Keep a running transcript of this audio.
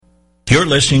You're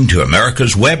listening to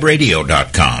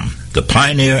America'sWebRadio.com, the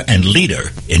pioneer and leader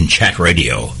in chat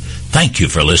radio. Thank you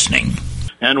for listening.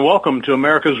 And welcome to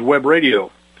America's Web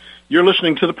Radio. You're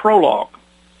listening to The Prologue,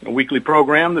 a weekly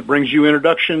program that brings you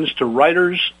introductions to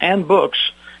writers and books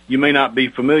you may not be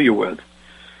familiar with.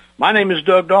 My name is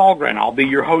Doug Dahlgren. I'll be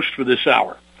your host for this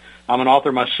hour. I'm an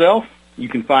author myself. You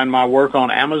can find my work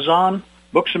on Amazon,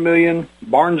 Books A Million,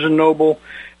 Barnes & Noble,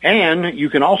 and you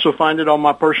can also find it on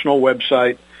my personal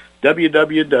website,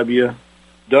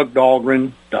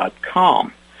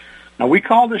 www.dougdahlgren.com. Now, we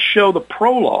call this show The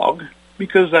Prologue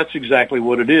because that's exactly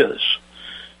what it is.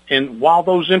 And while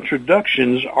those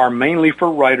introductions are mainly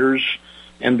for writers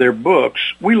and their books,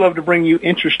 we love to bring you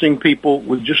interesting people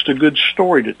with just a good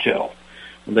story to tell.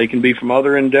 They can be from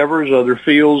other endeavors, other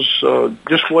fields,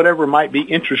 just whatever might be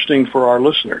interesting for our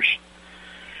listeners.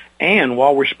 And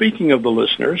while we're speaking of the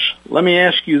listeners, let me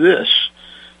ask you this.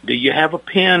 Do you have a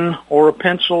pen or a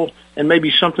pencil and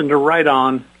maybe something to write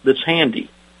on that's handy?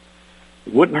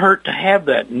 It wouldn't hurt to have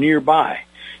that nearby.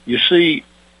 You see,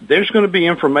 there's going to be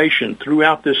information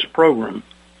throughout this program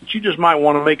that you just might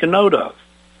want to make a note of,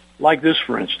 like this,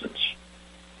 for instance.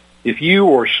 If you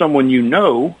or someone you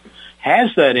know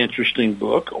has that interesting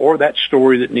book or that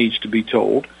story that needs to be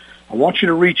told, I want you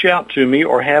to reach out to me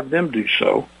or have them do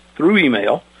so through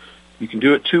email. You can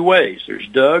do it two ways. There's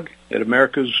Doug at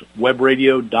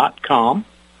americaswebradio.com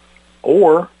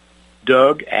or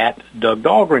Doug at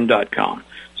dougdahlgren.com.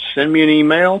 Send me an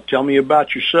email. Tell me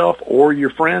about yourself or your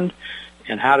friend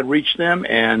and how to reach them,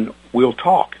 and we'll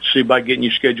talk. See about getting you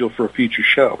scheduled for a future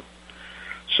show.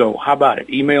 So how about it?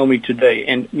 Email me today.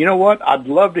 And you know what? I'd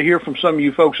love to hear from some of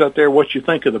you folks out there what you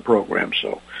think of the program.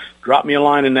 So drop me a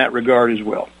line in that regard as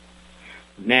well.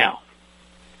 Now,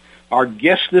 our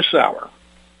guest this hour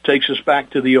takes us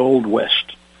back to the Old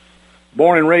West.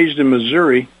 Born and raised in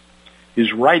Missouri,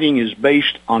 his writing is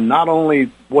based on not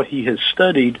only what he has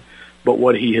studied, but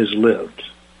what he has lived.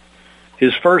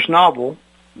 His first novel,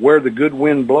 Where a Good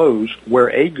Wind Blows,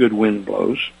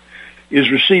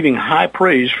 is receiving high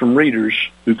praise from readers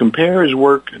who compare his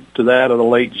work to that of the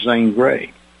late Zane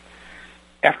Grey.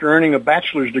 After earning a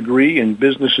bachelor's degree in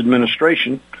business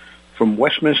administration from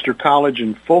Westminster College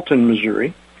in Fulton,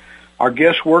 Missouri, our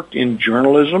guest worked in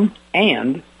journalism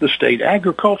and the state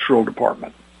agricultural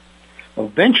department.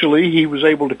 Eventually, he was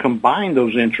able to combine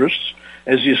those interests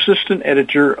as the assistant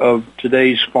editor of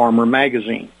Today's Farmer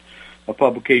magazine, a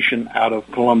publication out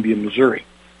of Columbia, Missouri.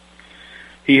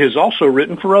 He has also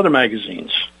written for other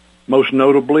magazines, most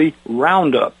notably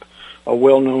Roundup, a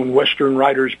well-known Western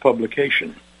writer's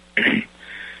publication.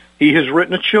 He has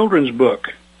written a children's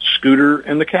book, Scooter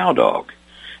and the Cowdog,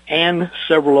 and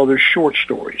several other short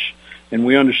stories. And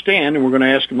we understand, and we're going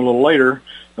to ask him a little later,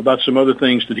 about some other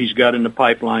things that he's got in the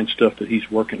pipeline, stuff that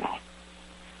he's working on.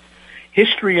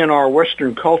 History in our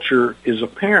Western culture is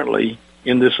apparently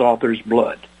in this author's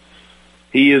blood.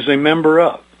 He is a member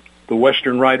of the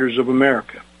Western Writers of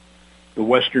America, the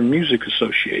Western Music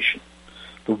Association,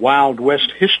 the Wild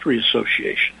West History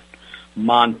Association,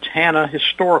 Montana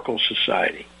Historical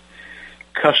Society,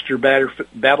 Custer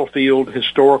Battlefield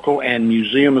Historical and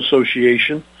Museum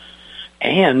Association,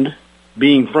 and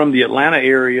being from the Atlanta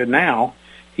area now,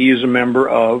 he is a member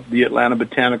of the Atlanta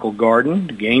Botanical Garden,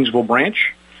 the Gainesville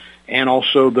branch, and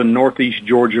also the Northeast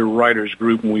Georgia Writers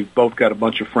Group, and we've both got a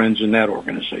bunch of friends in that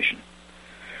organization.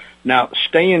 Now,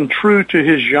 staying true to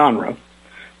his genre,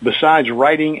 besides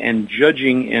writing and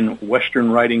judging in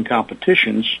Western writing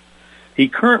competitions, he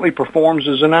currently performs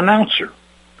as an announcer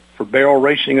for barrel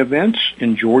racing events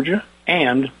in Georgia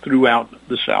and throughout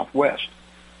the Southwest.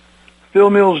 Phil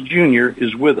Mills Jr.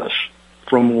 is with us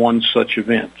from one such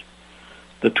event,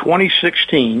 the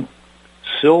 2016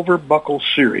 Silver Buckle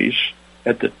Series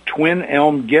at the Twin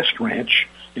Elm Guest Ranch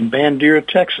in Bandera,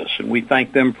 Texas, and we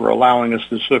thank them for allowing us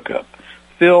this hookup.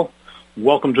 Phil,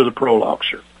 welcome to the Prologue,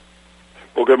 sir.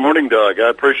 Well, good morning, Doug. I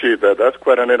appreciate that. That's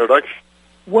quite an introduction.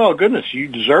 Well, goodness, you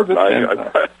deserve it.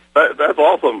 That's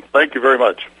awesome. Thank you very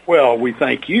much. Well, we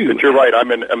thank you. But you're right.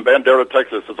 I'm in Bandera,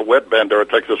 Texas. It's a wet Bandera,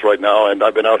 Texas right now, and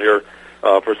I've been out here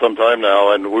for some time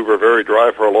now, and we were very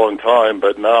dry for a long time,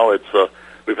 but now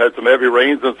we've had some heavy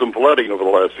rains and some flooding over the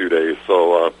last few days,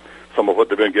 so some of what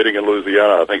they've been getting in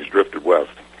Louisiana, I think, has drifted west.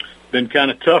 Been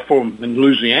kind of tough for them in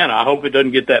Louisiana. I hope it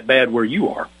doesn't get that bad where you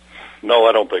are. No,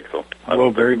 I don't think so. Well,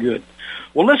 very good.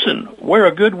 Well, listen, Where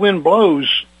a Good Wind Blows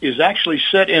is actually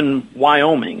set in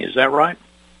Wyoming. Is that right?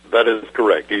 That is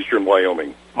correct, eastern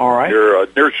Wyoming. All right.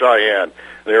 Near Cheyenne.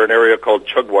 They're an area called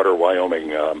Chugwater, Wyoming,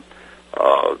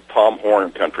 Tom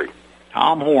Horn country.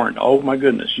 Tom Horn. Oh, my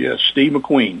goodness. Yes, Steve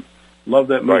McQueen. Love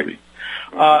that movie.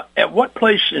 Right. At what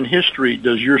place in history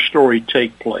does your story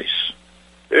take place?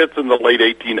 It's in the late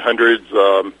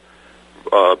 1800s,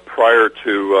 prior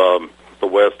to the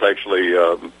West. Actually,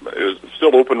 it was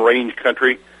still open range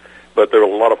country, but there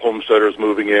were a lot of homesteaders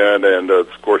moving in, and of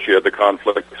course you had the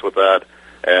conflicts with that.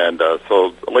 And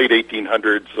so late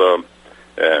 1800s,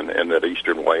 and that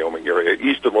eastern Wyoming area,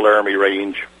 east of the Laramie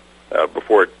Range,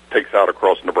 before it takes out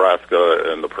across Nebraska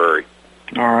and the prairie.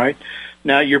 All right.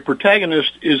 Now, your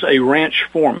protagonist is a ranch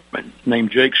foreman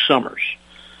named Jake Summers.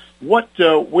 We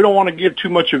don't want to give too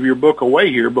much of your book away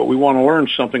here, but we want to learn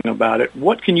something about it.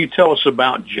 What can you tell us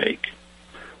about Jake?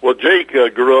 Well, Jake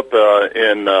grew up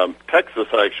in Texas,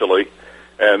 actually,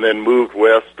 and then moved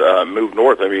north,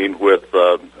 with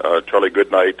Charlie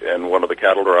Goodnight and one of the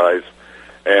cattle drives,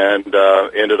 and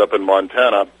ended up in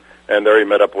Montana. And there he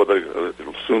met up with a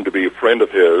soon-to-be friend of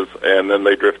his, and then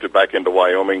they drifted back into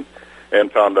Wyoming and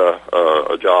found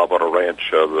a job on a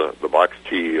ranch, the Box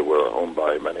T, owned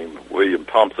by a man named William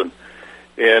Thompson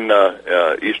in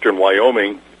eastern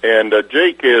Wyoming. And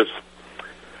Jake is,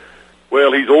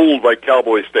 well, he's old by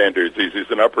cowboy standards.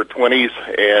 He's in upper 20s,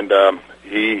 and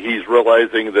he's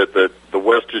realizing that the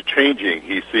West is changing.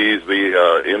 He sees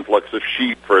the influx of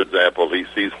sheep, for example. He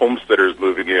sees homesteaders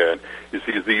moving in. He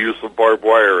sees the use of barbed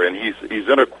wire, and he's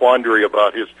in a quandary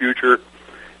about his future.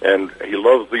 And he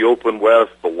loves the open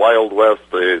West, the wild West,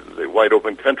 the wide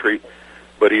open country,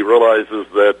 but he realizes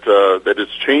that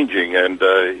it's changing, and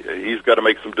he's got to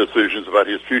make some decisions about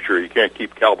his future. He can't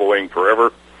keep cowboying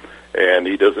forever, and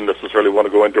he doesn't necessarily want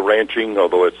to go into ranching,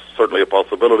 although it's certainly a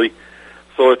possibility.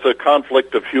 So it's a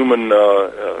conflict of human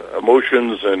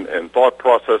emotions and thought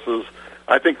processes.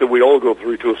 I think that we all go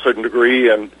through to a certain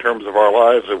degree in terms of our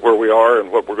lives and where we are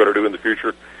and what we're going to do in the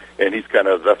future. And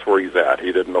that's where he's at.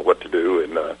 He didn't know what to do,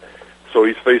 and so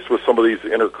he's faced with some of these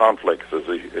inner conflicts as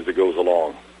he goes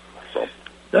along. So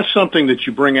that's something that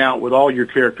you bring out with all your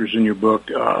characters in your book,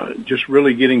 just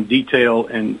really getting detail,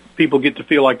 and people get to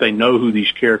feel like they know who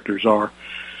these characters are,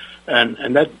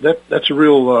 and that's a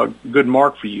real good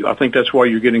mark for you. I think that's why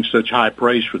you're getting such high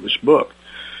praise for this book.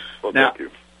 Well, now, thank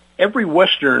you. Every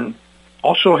Western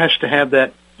also has to have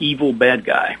that evil bad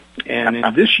guy. And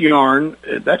in this yarn,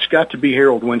 that's got to be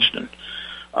Harold Winston.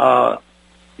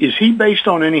 Is he based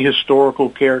on any historical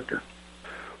character?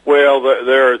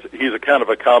 Well, he's a kind of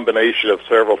a combination of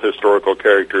several historical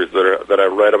characters that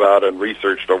I've read about and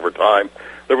researched over time.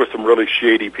 There were some really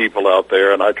shady people out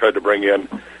there, and I tried to bring in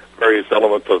various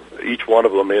elements of each one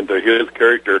of them into his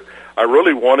character. I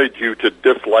really wanted you to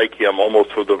dislike him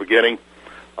almost from the beginning.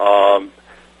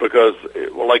 Because,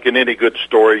 like in any good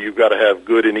story, you've got to have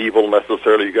good and evil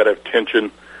necessarily. You've got to have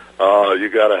tension.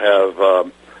 You've got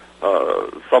to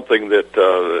have something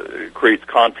that creates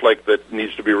conflict that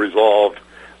needs to be resolved.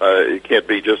 It can't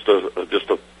be just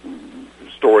a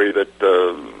story that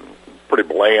pretty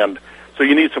bland. So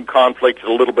you need some conflict,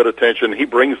 a little bit of tension. He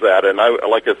brings that, and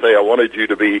like I say, I wanted you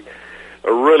to be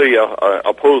really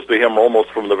opposed to him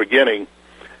almost from the beginning,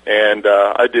 and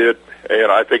I did.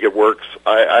 And I think it works.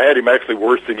 I had him actually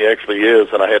worse than he actually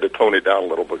is, and I had to tone it down a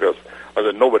little because I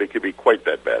said nobody could be quite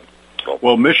that bad. So.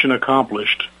 Well, mission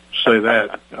accomplished. Say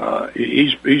that.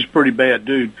 He's pretty bad,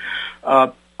 dude.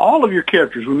 All of your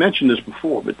characters, we mentioned this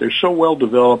before, but they're so well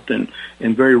developed and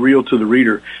very real to the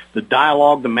reader. The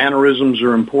dialogue, the mannerisms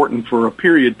are important for a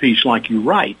period piece like you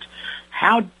write.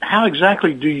 How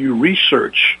exactly do you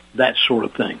research that sort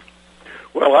of thing?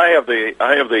 Well, I have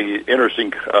the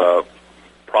interesting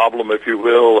problem, if you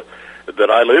will, that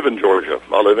I live in Georgia.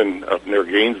 I live near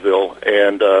Gainesville,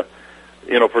 and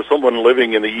for someone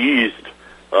living in the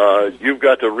East, you've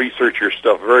got to research your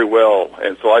stuff very well.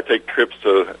 And so I take trips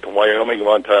to Wyoming,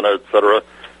 Montana, etc.,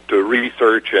 to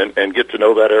research and get to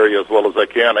know that area as well as I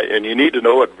can. And you need to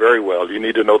know it very well. You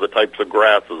need to know the types of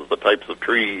grasses, the types of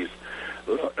trees,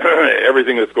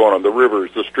 everything that's going on, the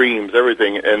rivers, the streams,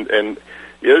 everything. And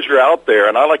as you're out there,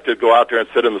 and I like to go out there and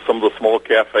sit in some of the small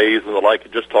cafes and the like,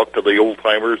 and just talk to the old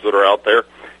timers that are out there,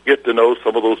 get to know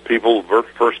some of those people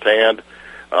firsthand,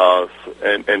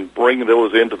 and bring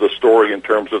those into the story in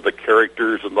terms of the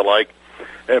characters and the like.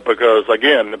 And because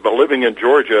again, but living in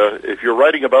Georgia, if you're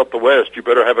writing about the West, you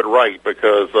better have it right,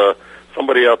 because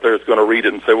somebody out there is going to read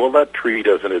it and say, well, that tree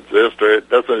doesn't exist, or it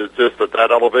doesn't exist at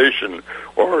that elevation,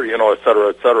 or, et cetera,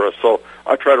 et cetera. So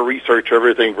I try to research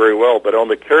everything very well, but on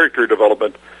the character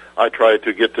development, I try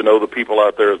to get to know the people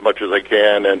out there as much as I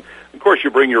can. And, of course,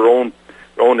 you bring your own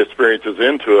experiences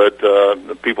into it,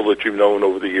 the people that you've known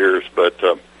over the years, but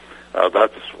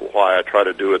that's why I try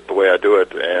to do it the way I do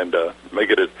it, and make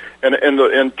it as, and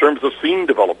in terms of scene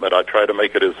development, I try to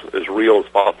make it as real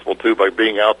as possible, too, by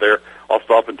being out there. I'll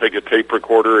stop and take a tape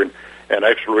recorder and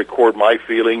actually record my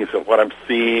feelings and what I'm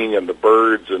seeing and the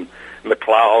birds and the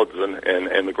clouds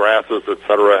and the grasses,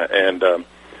 etc. And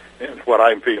what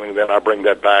I'm feeling, then I bring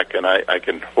that back, and I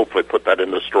can hopefully put that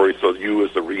in the story so you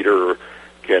as the reader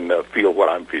can feel what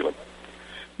I'm feeling.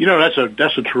 You know,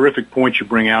 that's a terrific point you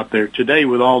bring out there. Today,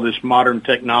 with all this modern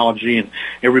technology and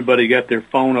everybody got their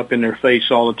phone up in their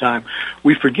face all the time,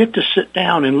 we forget to sit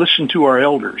down and listen to our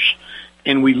elders,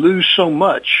 and we lose so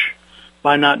much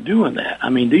by not doing that. I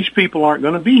mean, these people aren't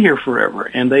going to be here forever,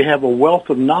 and they have a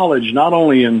wealth of knowledge, not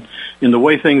only in the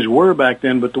way things were back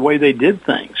then, but the way they did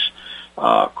things,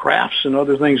 crafts and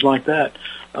other things like that.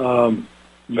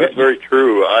 That's very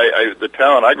true. The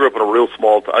town, I grew up in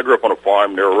I grew up on a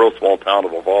farm near a real small town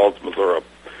of Lavalls, Missouri,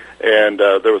 and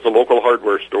there was a local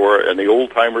hardware store, and the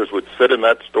old-timers would sit in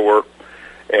that store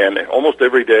and almost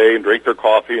every day and drink their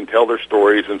coffee and tell their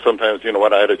stories, and sometimes, you know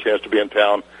what, I had a chance to be in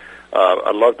town.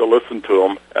 I loved to listen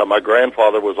to them. My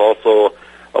grandfather was also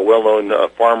a well-known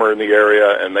farmer in the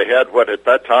area, and they had what at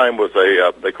that time was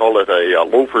they called it a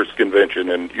loafers convention,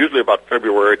 and usually about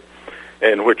February,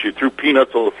 in which you threw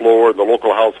peanuts on the floor. The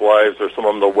local housewives or some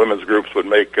of the women's groups would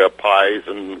make pies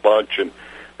and lunch, and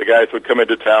the guys would come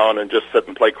into town and just sit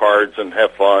and play cards and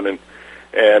have fun. And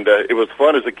it was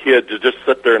fun as a kid to just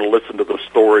sit there and listen to the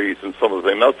stories and some of the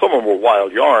things. Now, some of them were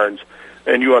wild yarns,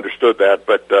 and you understood that,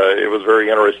 but it was very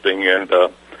interesting. And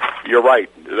you're right,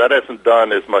 that hasn't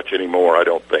done as much anymore, I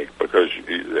don't think, because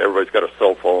everybody's got a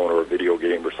cell phone or a video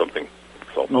game or something.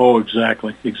 So. Oh,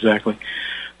 exactly.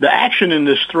 The action in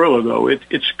this thriller, though,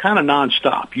 it's kind of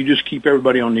nonstop. You just keep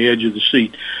everybody on the edge of the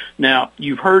seat. Now,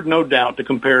 you've heard, no doubt, the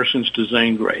comparisons to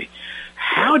Zane Grey.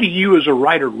 How do you, as a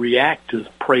writer, react to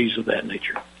praise of that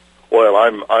nature? Well,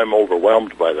 I'm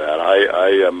overwhelmed by that.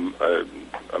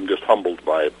 I'm just humbled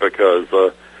by it because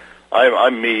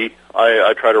I'm me.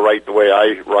 I try to write the way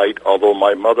I write. Although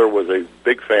my mother was a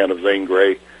big fan of Zane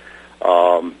Grey,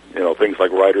 things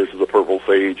like Riders of the Purple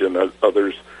Sage and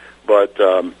others, but.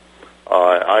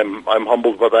 I'm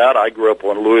humbled by that. I grew up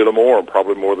on Louis L'Amour,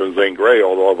 probably more than Zane Grey,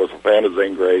 although I was a fan of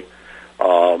Zane Grey.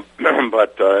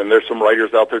 And there's some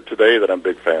writers out there today that I'm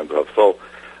big fans of. So,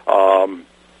 I'm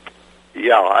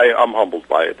humbled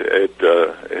by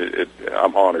it.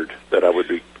 I'm honored that I would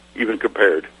be even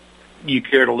compared. You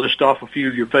care to list off a few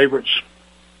of your favorites?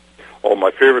 Oh,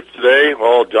 my favorites today?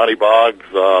 Well, Johnny Boggs,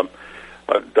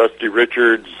 Dusty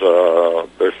Richards.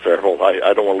 There's several.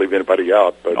 I don't want to leave anybody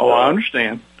out. But, I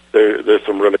understand. There's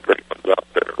some really great ones out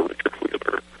there. Richard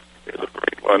Wheeler is a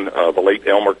great one. The late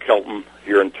Elmer Kelton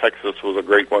here in Texas was a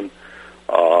great one.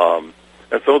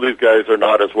 And some of these guys are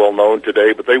not as well known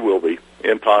today, but they will be.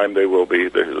 In time, they will be.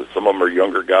 Some of them are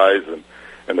younger guys, and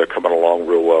they're coming along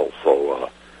real well. So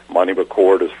Monty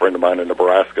McCord is a friend of mine in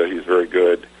Nebraska. He's very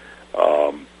good.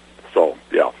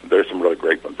 There's some really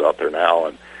great ones out there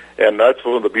now. And that's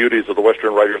one of the beauties of the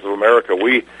Western Writers of America.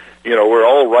 We're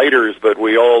all writers, but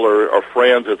we all are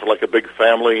friends. It's like a big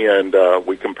family, and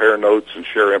we compare notes and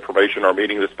share information. Our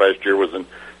meeting this past year was in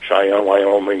Cheyenne,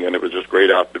 Wyoming, and it was just great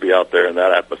to be out there in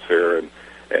that atmosphere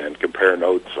and compare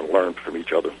notes and learn from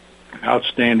each other.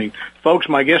 Outstanding. Folks,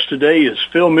 my guest today is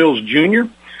Phil Mills, Jr.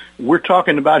 We're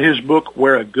talking about his book,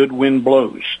 Where a Good Wind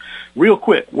Blows. Real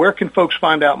quick, where can folks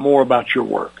find out more about your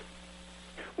work?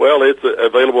 Well, it's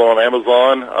available on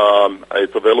Amazon.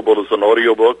 It's available as an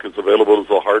audiobook. It's available as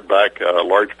a hardback,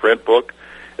 large print book.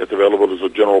 It's available as a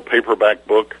general paperback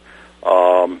book.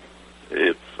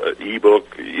 It's an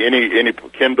ebook, any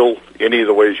Kindle, any of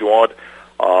the ways you want.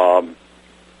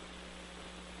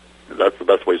 That's the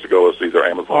best ways to go is either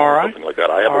Amazon or something like that.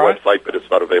 I have a website, but it's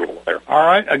not available there. All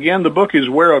right. Again, the book is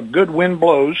Where a Good Wind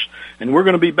Blows, and we're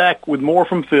going to be back with more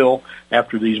from Phil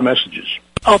after these messages.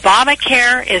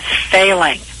 Obamacare is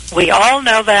failing. We all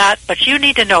know that, but you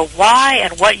need to know why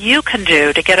and what you can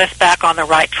do to get us back on the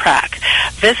right track.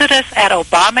 Visit us at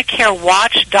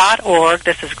ObamacareWatch.org.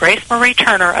 This is Grace Marie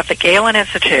Turner of the Galen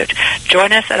Institute.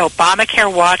 Join us at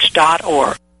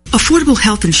ObamacareWatch.org. Affordable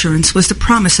health insurance was the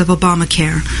promise of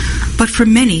Obamacare, but for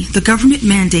many, the government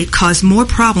mandate caused more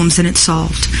problems than it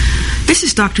solved. This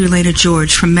is Dr. Elena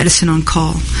George from Medicine on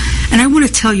Call, and I want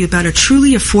to tell you about a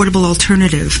truly affordable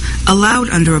alternative allowed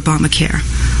under Obamacare,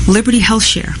 Liberty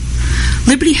HealthShare.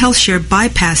 Liberty HealthShare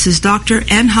bypasses doctor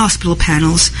and hospital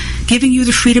panels, giving you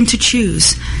the freedom to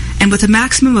choose. And with a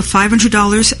maximum of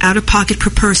 $500 out-of-pocket per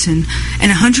person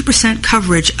and 100%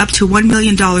 coverage up to $1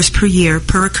 million per year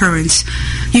per occurrence,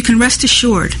 you can rest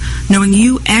assured knowing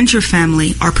you and your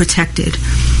family are protected.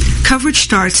 Coverage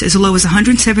starts as low as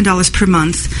 $107 per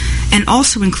month and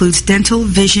also includes dental,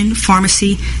 vision,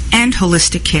 pharmacy, and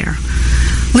holistic care.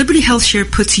 Liberty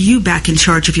HealthShare puts you back in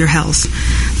charge of your health.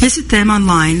 Visit them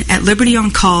online at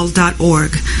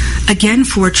libertyoncall.org. Again,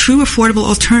 for a true affordable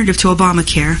alternative to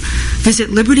Obamacare, visit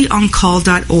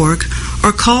libertyoncall.org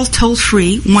or call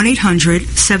toll-free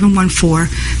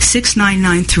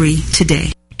 1-800-714-6993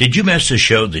 today. Did you miss a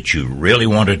show that you really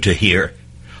wanted to hear?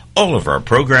 All of our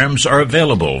programs are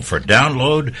available for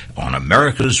download on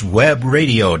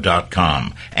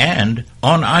americaswebradio.com and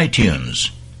on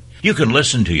iTunes. You can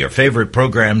listen to your favorite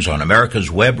programs on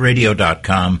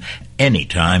americaswebradio.com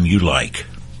anytime you like.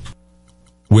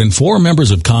 When 4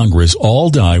 members of Congress all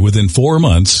die within 4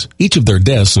 months, each of their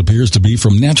deaths appears to be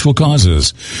from natural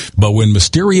causes. But when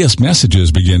mysterious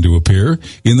messages begin to appear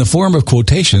in the form of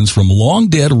quotations from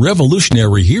long-dead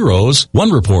revolutionary heroes,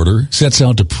 one reporter sets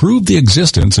out to prove the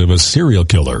existence of a serial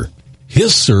killer.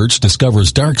 His search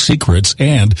discovers dark secrets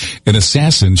and an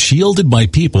assassin shielded by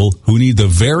people who need the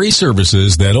very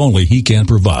services that only he can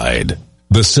provide.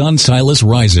 The Sun Silas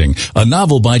Rising, a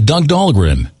novel by Doug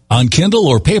Dahlgren, on Kindle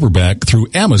or paperback through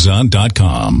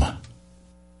Amazon.com.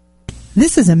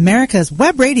 This is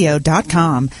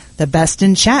americaswebradio.com, the best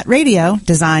in chat radio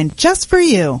designed just for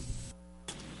you.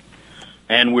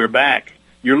 And we're back.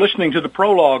 You're listening to the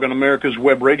Prologue on America's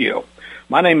Web Radio.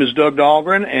 My name is Doug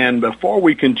Dahlgren, and before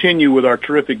we continue with our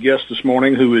terrific guest this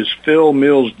morning, who is Phil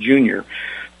Mills, Jr.,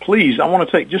 please, I want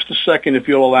to take just a second, if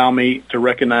you'll allow me, to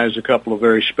recognize a couple of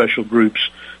very special groups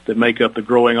that make up the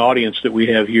growing audience that we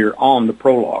have here on the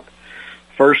Prologue.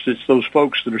 First, it's those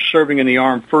folks that are serving in the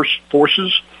armed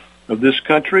forces of this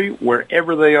country,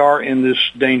 wherever they are in this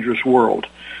dangerous world.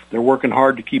 They're working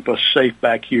hard to keep us safe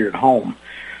back here at home.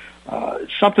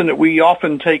 It's something that we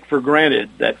often take for granted,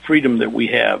 that freedom that we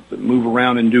have, to move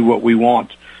around and do what we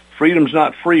want. Freedom's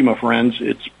not free, my friends.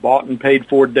 It's bought and paid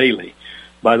for daily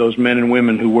by those men and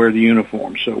women who wear the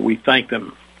uniform. So we thank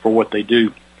them for what they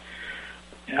do.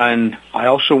 And I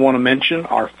also want to mention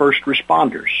our first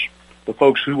responders, the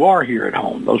folks who are here at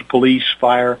home, those police,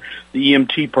 fire, the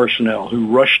EMT personnel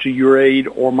who rush to your aid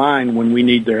or mine when we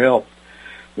need their help.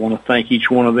 I want to thank each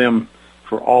one of them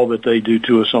for all that they do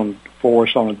for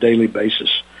us on a daily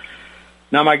basis.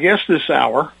 Now, my guest this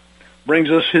hour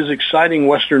brings us his exciting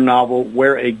Western novel,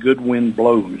 Where a Good Wind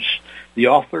Blows. The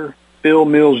author, Phil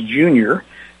Mills, Jr.,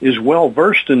 is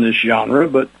well-versed in this genre,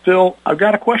 but Phil, I've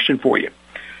got a question for you.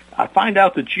 I find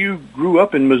out that you grew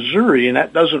up in Missouri, and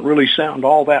that doesn't really sound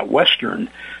all that Western.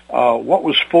 What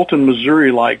was Fulton,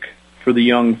 Missouri like for the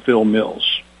young Phil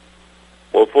Mills?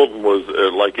 Well, Fulton was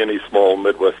like any small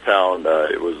Midwest town.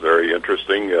 It was very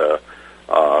interesting.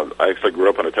 I actually grew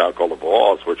up in a town called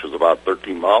Voss, which was about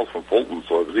 13 miles from Fulton,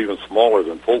 so it was even smaller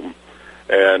than Fulton.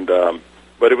 And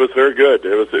but it was very good.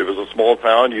 It was a small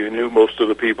town. You knew most of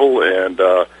the people, and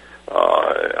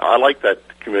I liked that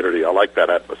community. I liked that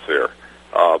atmosphere.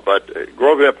 But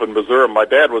growing up in Missouri, my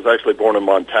dad was actually born in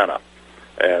Montana.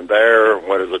 And there,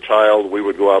 when as a child, we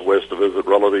would go out west to visit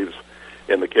relatives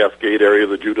in the Cascade area,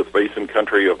 the Judith Basin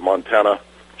country of Montana,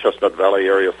 Chestnut Valley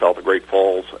area south of Great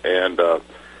Falls. And the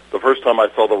first time I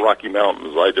saw the Rocky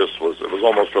Mountains, it was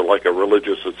almost like a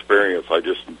religious experience. I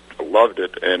just loved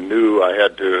it and knew I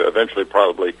had to eventually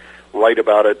probably write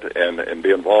about it and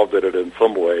be involved in it in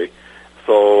some way.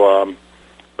 So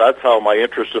that's how my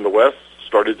interest in the West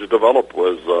started to develop,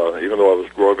 was even though I was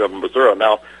growing up in Missouri.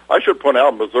 Now, I should point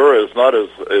out Missouri is not as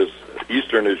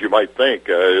eastern as you might think.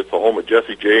 It's the home of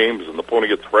Jesse James and the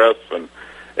Pony Express, and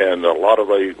a lot of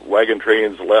the wagon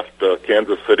trains left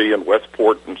Kansas City and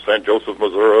Westport and St. Joseph,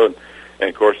 Missouri, and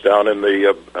of course down in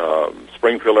the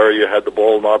Springfield area you had the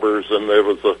Ball Knobbers, and there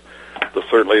was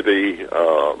certainly there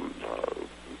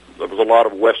was a lot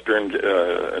of Western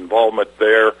involvement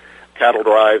there. Cattle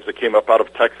drives that came up out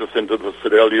of Texas into the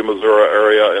Sedalia, Missouri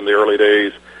area in the early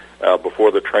days before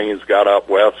the trains got out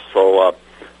west. So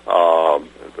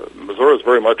Missouri is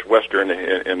very much Western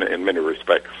in many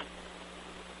respects.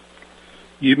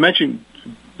 You mentioned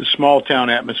the small town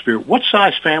atmosphere. What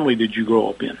size family did you grow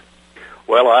up in?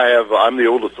 Well, I'm the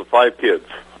oldest of 5 kids.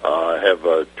 I have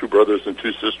 2 brothers and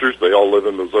 2 sisters. They all live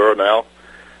in Missouri now,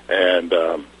 and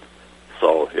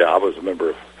so yeah, I was a member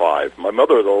of 5. My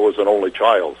mother, though, was an only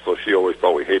child, so she always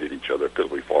thought we hated each other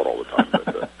because we fought all the time.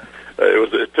 But, it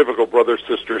was a typical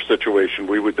brother-sister situation.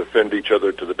 We would defend each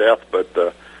other to the death, but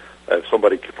if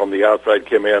somebody from the outside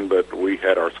came in, but we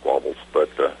had our squabbles.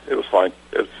 But it was fine.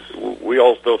 We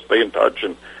all still stay in touch,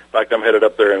 and in fact, I'm headed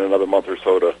up there in another month or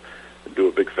so to do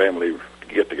a big family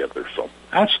get-together. So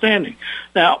outstanding.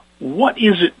 Now, what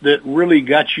is it that really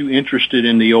got you interested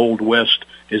in the Old West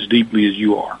as deeply as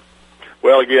you are?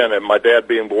 Well, again, and my dad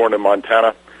being born in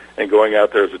Montana and going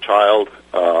out there as a child,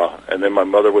 and then my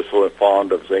mother was so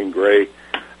fond of Zane Grey,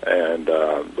 and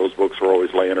those books were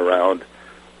always laying around.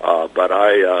 But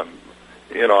I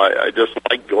just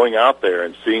like going out there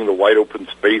and seeing the wide open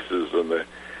spaces and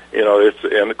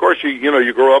and of course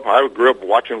you grow up. I grew up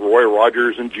watching Roy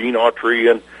Rogers and Gene Autry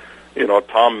and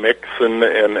Tom Mix and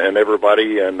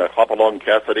everybody and Hopalong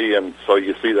Cassidy, and so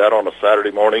you see that on a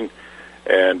Saturday morning,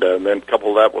 and then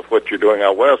couple that with what you're doing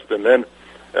out west, and then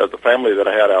the family that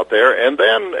I had out there, and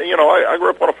then I grew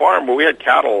up on a farm where we had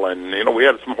cattle and we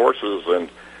had some horses, and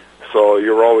so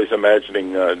you're always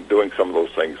imagining doing some of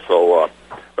those things. So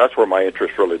that's where my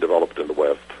interest really developed in the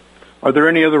West. Are there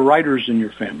any other writers in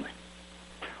your family?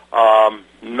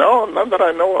 No, none that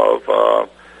I know of.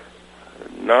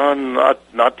 None,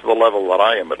 not to the level that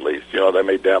I am, at least. They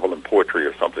may dabble in poetry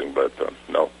or something, but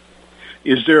no.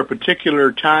 Is there a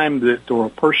particular time or a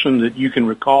person that you can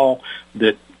recall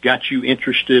that got you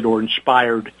interested or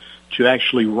inspired to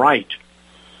actually write?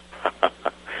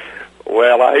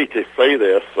 Well, I hate to say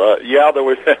this.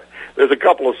 There's a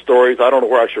couple of stories. I don't know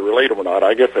where I should relate them or not.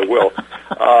 I guess I will.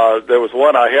 There was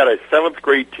one. I had a 7th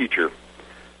grade teacher,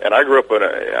 and I grew up in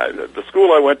the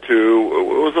school I went to.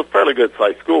 It was a fairly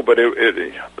good-sized school, but there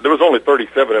was only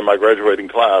 37 in my graduating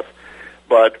class.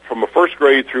 But from the 1st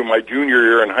grade through my junior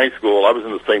year in high school, I was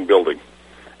in the same building.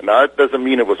 Now, that doesn't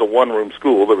mean it was a one-room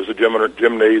school. There was a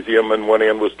gymnasium, and one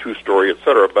end was 2-story, et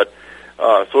cetera. But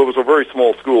so it was a very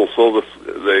small school. So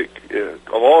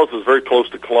Oz is very close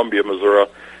to Columbia, Missouri,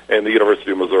 and the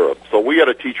University of Missouri. So we had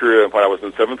a teacher when I was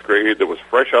in 7th grade that was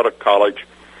fresh out of college,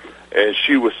 and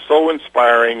she was so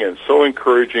inspiring and so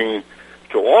encouraging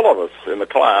to all of us in the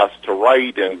class to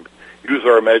write and use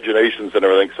our imaginations and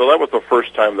everything. So that was the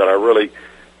first time that I really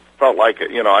felt like,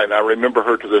 and I remember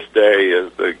her to this day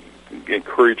as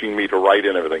encouraging me to write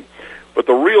and everything. But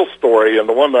the real story, and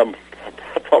the one that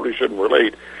I probably shouldn't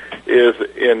relate, is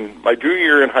in my junior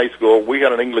year in high school, we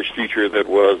had an English teacher that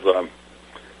was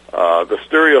the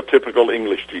stereotypical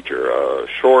English teacher,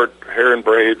 short, hair and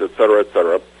braids, et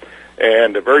cetera,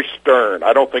 and very stern.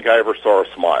 I don't think I ever saw her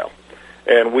smile.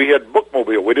 And we had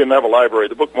bookmobile. We didn't have a library.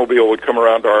 The bookmobile would come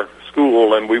around our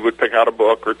school, and we would pick out a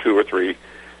book or 2 or 3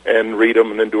 and read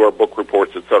them and then do our book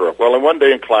reports, et cetera. Well, and one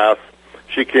day in class,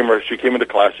 she came into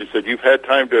class. She said, "You've had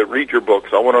time to read your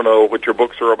books. I want to know what your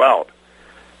books are about."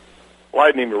 Well, I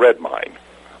hadn't even read mine.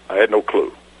 I had no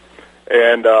clue.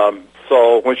 And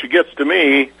so when she gets to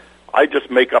me, I just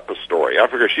make up a story. I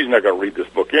figure she's not going to read this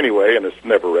book anyway, and has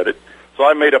never read it. So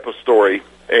I made up a story.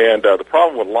 And the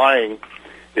problem with lying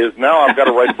is now I've got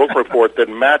to write a book report that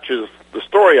matches the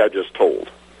story I just told.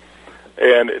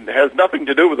 And it has nothing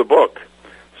to do with the book.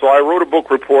 So I wrote a book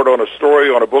report on a story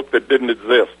on a book that didn't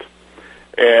exist.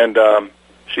 And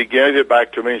she gave it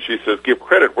back to me, and she says, "Give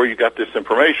credit where you got this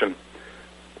information."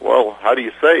 Well, how do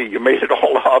you say? You made it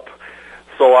all up.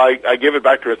 So I gave it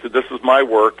back to her and said, "This is my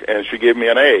work," and she gave me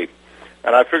an A.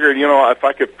 And I figured, if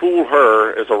I could fool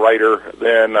her as a writer,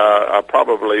 then I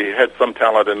probably had some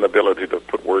talent and ability to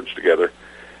put words together.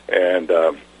 And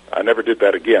I never did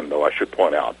that again, though, I should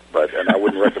point out, and I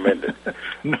wouldn't recommend it.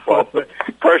 No. But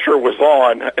pressure was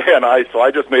on, and so I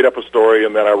just made up a story,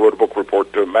 and then I wrote a book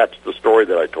report to match the story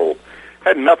that I told.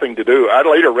 Had nothing to do. I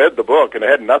later read the book, and it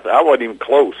had nothing. I wasn't even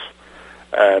close.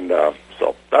 And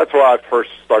so that's why I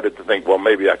first started to think, well,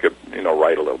 maybe I could,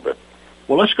 write a little bit.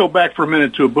 Well, let's go back for a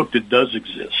minute to a book that does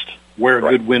exist, Where a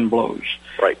Good Wind Blows.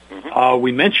 Right. Mm-hmm.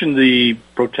 We mentioned the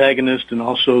protagonist and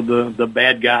also the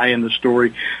bad guy in the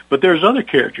story, but there's other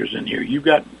characters in here. You've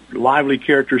got lively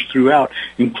characters throughout,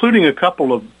 including a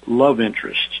couple of love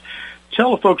interests.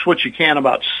 Tell the folks what you can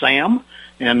about Sam,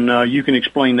 and you can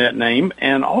explain that name.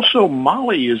 And also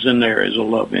Molly is in there as a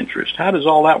love interest. How does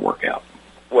all that work out?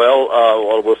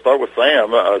 Well, we'll start with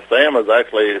Sam. Sam is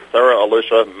actually Sarah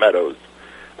Alicia Meadows.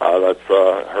 That's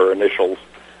her initials,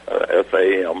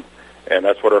 S-A-M. And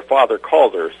that's what her father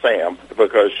calls her, Sam,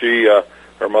 because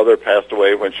her mother passed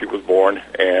away when she was born,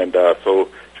 and so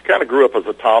she kind of grew up as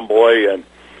a tomboy, and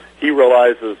he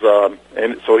realizes,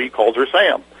 and so he calls her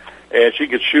Sam. And she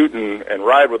could shoot and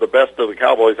ride with the best of the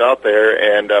cowboys out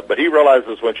there, and but he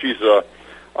realizes when she's,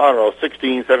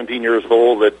 16, 17 years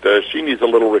old, that she needs a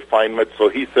little refinement, so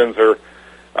he sends her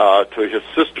to his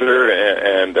sister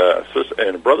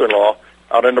and brother-in-law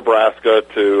out in Nebraska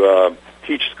to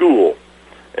teach school.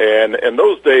 And in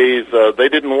those days, they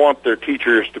didn't want their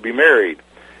teachers to be married.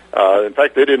 In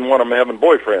fact, they didn't want them having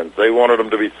boyfriends. They wanted them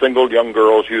to be single young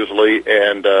girls usually,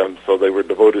 and so they were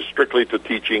devoted strictly to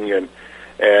teaching. And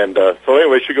so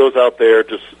anyway, she goes out there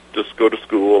to just go to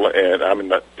school,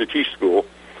 to teach school.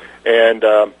 And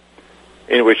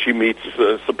anyway, she meets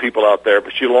some people out there,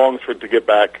 but she longs to get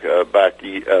back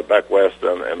west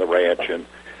and the ranch.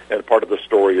 And part of the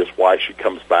story is why she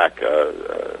comes back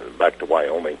to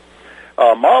Wyoming.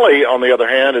 Molly, on the other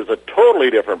hand, is a totally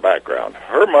different background.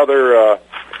 Her mother,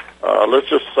 let's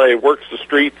just say, works the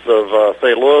streets of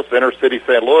St. Louis, inner city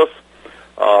St. Louis.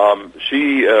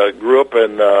 She grew up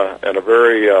in a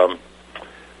very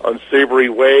unsavory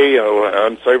way,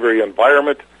 unsavory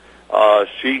environment.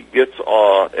 She gets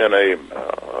in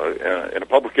a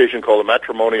publication called the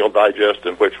Matrimonial Digest,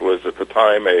 which was at the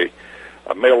time a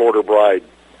mail order bride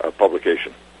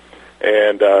publication.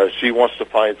 And she wants to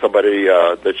find somebody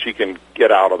that she can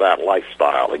get out of that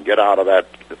lifestyle and get out of that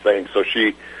thing. So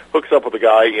she hooks up with a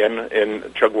guy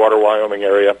in Chugwater, Wyoming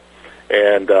area,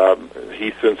 and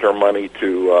he sends her money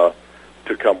to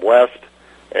come west.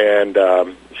 And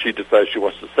she decides she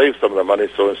wants to save some of the money.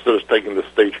 So instead of taking the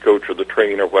stagecoach or the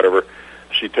train or whatever,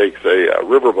 she takes a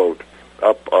riverboat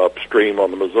upstream on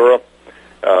the Missouri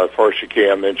as far as she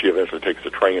can. Then she eventually takes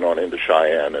the train on into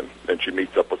Cheyenne, and then she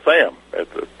meets up with Sam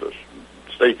at the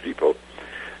stage depot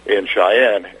in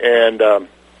Cheyenne. And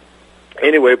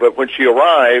anyway, but when she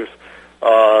arrives,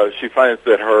 she finds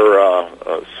that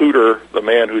her suitor, the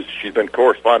man who she's been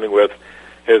corresponding with,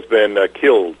 has been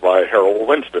killed by Harold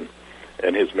Winston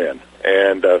and his men.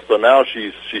 And so now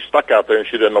she's stuck out there, and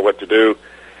she doesn't know what to do.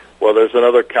 Well, there's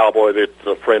another cowboy that's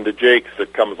a friend of Jake's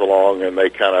that comes along, and they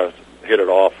kind of hit it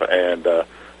off. And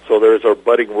so there's a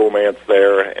budding romance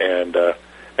there. And,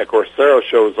 of course, Sarah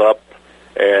shows up,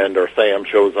 or Sam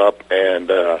shows up,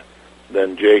 and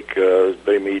then Jake,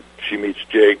 they meet. She meets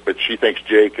Jake, but she thinks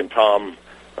Jake and Tom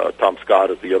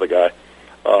Scott is the other guy.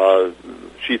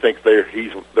 She thinks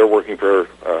they're working for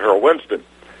Harold Winston.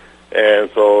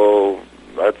 And so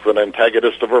that's an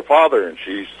antagonist of her father, and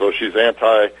she's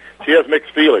anti. She has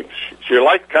mixed feelings. She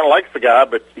kind of likes the guy,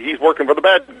 but he's working for the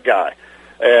bad guy,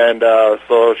 and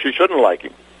so she shouldn't like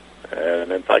him.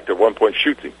 And in fact, at one point,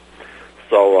 shoots him.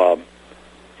 So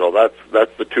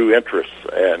that's the two interests,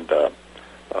 and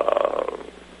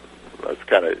that's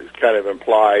kind of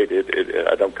implied.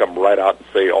 I don't come right out and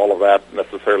say all of that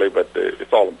necessarily, but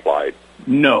it's all implied.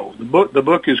 No, the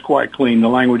book is quite clean, the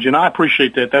language, and I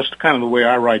appreciate that. That's kind of the way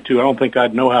I write too. I don't think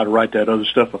I'd know how to write that other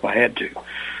stuff if I had to.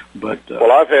 But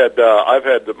well, I've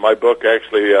had my book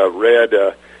actually read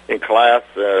in class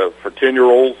for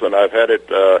 10-year-olds, and I've had it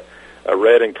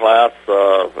read in class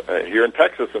here in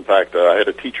Texas. In fact, I had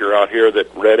a teacher out here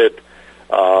that read it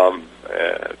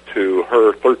to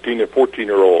her 13 and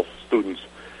 14-year-old students.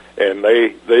 And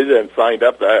they then signed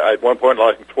up. At one point,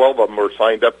 like 12 of them were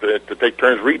signed up to take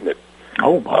turns reading it.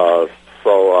 Oh, wow.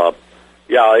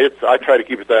 Yeah, I try to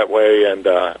keep it that way, and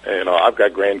I've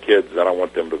got grandkids, and I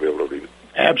want them to be able to read it.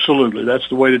 Absolutely, that's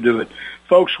the way to do it,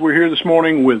 folks. We're here this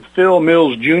morning with Phil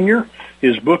Mills Jr.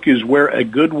 His book is Where a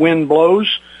Good Wind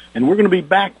Blows, and we're going to be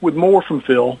back with more from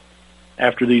Phil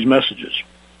after these messages.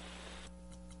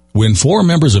 When 4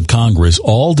 members of Congress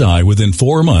all die within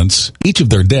 4 months, each of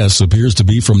their deaths appears to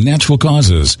be from natural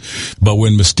causes. But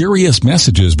when mysterious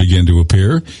messages begin to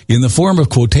appear in the form of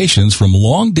quotations from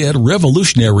long-dead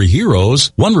revolutionary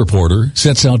heroes, one reporter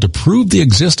sets out to prove the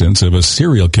existence of a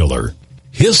serial killer.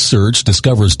 His search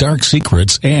discovers dark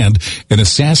secrets and an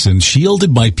assassin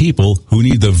shielded by people who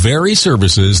need the very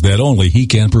services that only he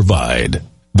can provide.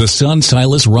 The Sun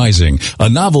Silas Rising, a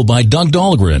novel by Doug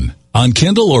Dahlgren, on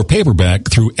Kindle or paperback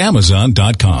through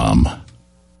Amazon.com.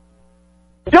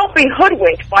 Don't be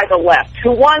hoodwinked by the left,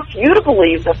 who wants you to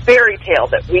believe the fairy tale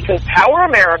that we can power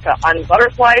America on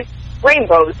butterflies,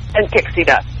 rainbows, and pixie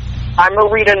dust. I'm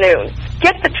Marita Noon.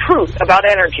 Get the truth about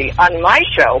energy on my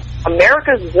show,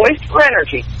 America's Voice for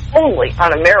Energy, only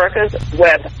on America's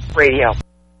Web Radio.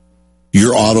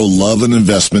 Your auto love and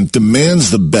investment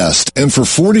demands the best, and for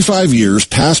 45 years,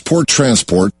 Passport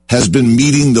Transport has been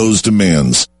meeting those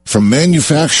demands. From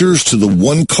manufacturers to the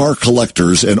one-car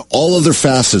collectors and all other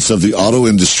facets of the auto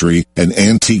industry and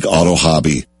antique auto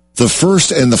hobby. The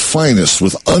first and the finest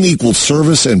with unequaled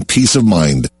service and peace of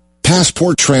mind.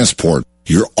 Passport Transport,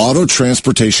 your auto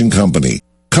transportation company.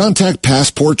 Contact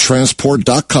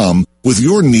PassportTransport.com with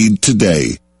your need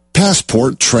today.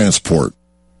 Passport Transport.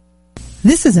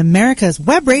 This is America's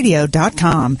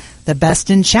Webradio.com, the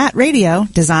best in chat radio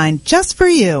designed just for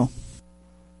you.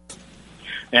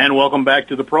 And welcome back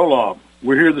to the prologue.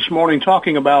 We're here this morning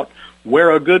talking about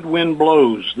Where a Good Wind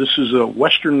Blows. This is a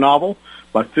Western novel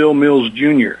by Phil Mills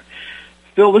Jr.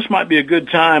 Phil, this might be a good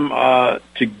time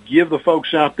to give the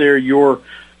folks out there you're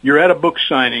at a book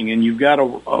signing and you've got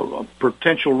a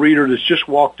potential reader that's just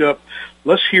walked up.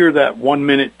 Let's hear that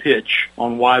 1-minute pitch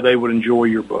on why they would enjoy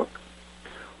your book.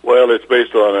 Well, it's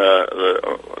based on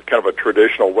a kind of a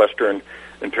traditional Western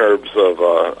in terms of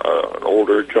an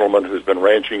older gentleman who's been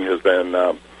ranching, has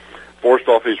been forced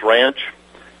off his ranch.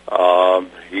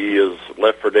 He is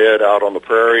left for dead out on the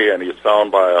prairie, and he is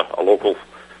found by a local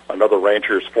another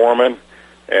rancher's foreman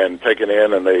and take it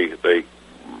in, and they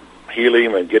heal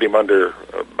him and get him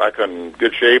back in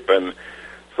good shape. And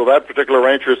so that particular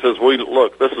rancher says,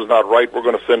 look, this is not right. We're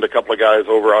going to send a couple of guys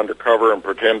over undercover and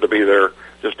pretend to be their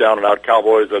just down-and-out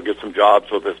cowboys. They'll get some jobs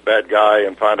with this bad guy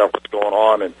and find out what's going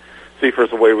on and see if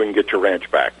there's a way we can get your ranch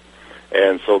back.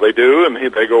 And so they do, and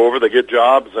they go over, they get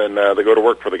jobs, and they go to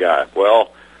work for the guy.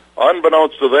 Well,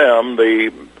 unbeknownst to them,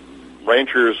 the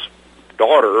rancher's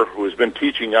daughter, who has been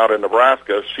teaching out in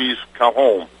Nebraska, she's come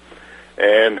home.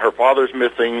 And her father's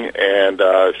missing, and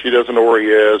she doesn't know where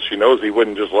he is. She knows he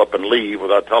wouldn't just up and leave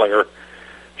without telling her.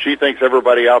 She thinks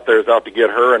everybody out there is out to get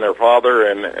her and her father,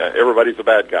 and everybody's a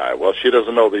bad guy. Well, she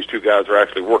doesn't know these two guys are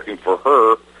actually working for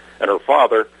her and her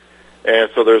father.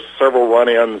 And so there's several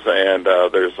run-ins, and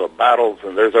there's battles,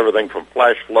 and there's everything from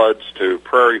flash floods to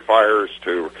prairie fires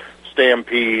to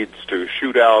stampedes to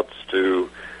shootouts to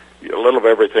a little of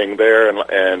everything there,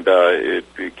 and it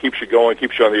keeps you going,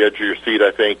 keeps you on the edge of your seat,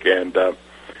 I think, and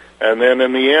then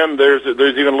in the end, there's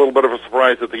even a little bit of a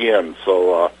surprise at the end,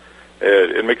 so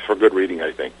it makes for good reading,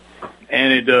 I think.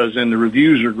 And it does, and the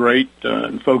reviews are great,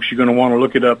 and folks, you're going to want to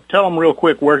look it up. Tell them real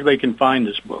quick where they can find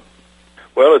this book.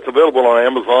 Well, it's available on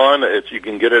Amazon. You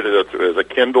can get it as a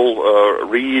Kindle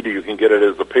read. You can get it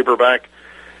as a paperback.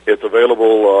 It's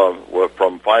available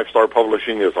from Five Star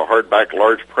Publishing as a hardback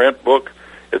large print book.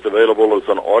 It's available as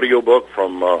an audio book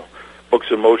from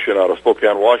Books in Motion out of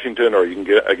Spokane, Washington, or you can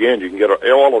get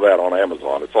all of that on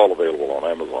Amazon. It's all available on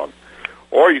Amazon.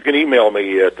 Or you can email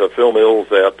me at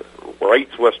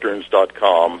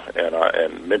philmills@wrightswesterns.com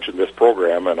and mention this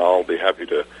program, and I'll be happy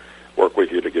to work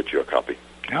with you to get you a copy.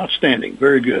 Outstanding.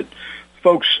 Very good.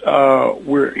 Folks,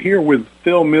 we're here with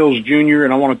Phil Mills, Jr.,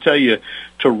 and I want to tell you,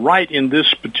 to write in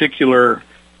this particular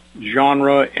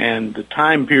genre and the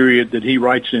time period that he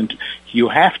writes in, you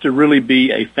have to really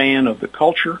be a fan of the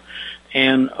culture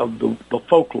and of the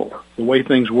folklore, the way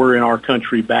things were in our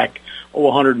country back,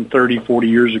 130, 40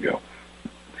 years ago.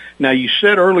 Now, you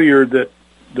said earlier that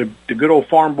the good old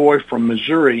farm boy from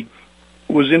Missouri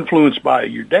was influenced by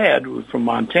your dad, who was from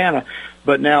Montana,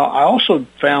 but now I also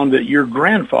found that your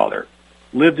grandfather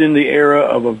lived in the era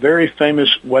of a very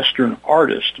famous Western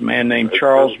artist, a man named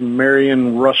Charles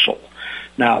Marion Russell.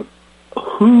 Now,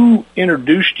 who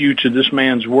introduced you to this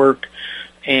man's work,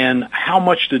 and how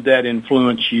much did that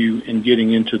influence you in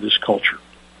getting into this culture?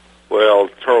 Well,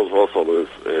 Charles Russell is,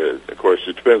 of course,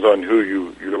 it depends on who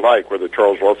you like, whether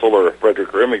Charles Russell or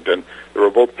Frederick Remington. They were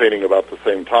both painting about the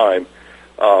same time,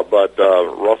 but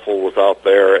Russell was out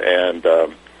there, and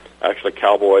actually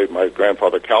my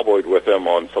grandfather cowboyed with him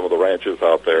on some of the ranches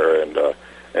out there, and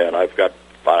I've got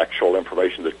factual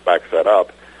information that backs that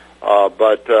up.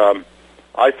 But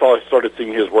I started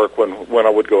seeing his work when I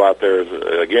would go out there,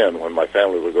 again, when my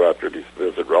family would go out there to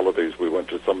visit relatives. We went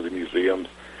to some of the museums,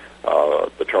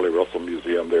 the Charlie Russell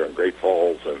Museum there in Great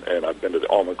Falls, and I've been to the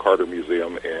Almond Carter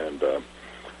Museum and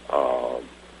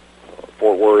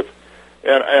Fort Worth.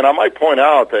 And I might point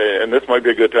out, and this might be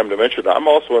a good time to mention, I'm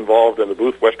also involved in the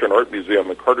Booth Western Art Museum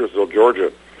in Cartersville,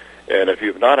 Georgia. And if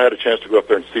you've not had a chance to go up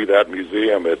there and see that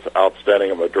museum, it's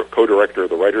outstanding. I'm a co-director of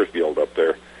the Writers Guild up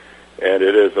there. And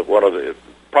it is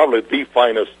probably the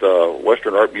finest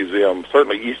Western art museum,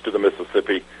 certainly east of the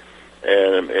Mississippi.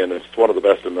 And it's one of the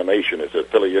best in the nation. It's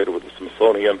affiliated with the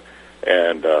Smithsonian.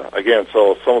 And, again,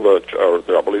 so some of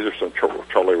I believe there's some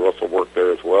Charlie Russell work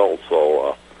there as well.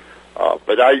 So,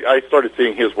 but I started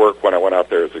seeing his work when I went out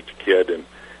there as a kid, and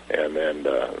then,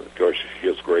 of course,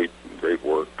 his great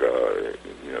work,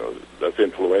 that's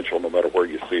influential no matter where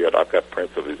you see it. I've got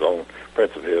prints of his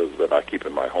that I keep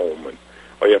in my home, and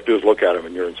all you have to do is look at them,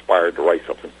 and you're inspired to write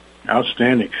something.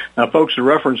 Outstanding. Now, folks, the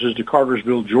reference is to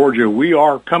Cartersville, Georgia. We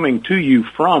are coming to you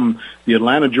from the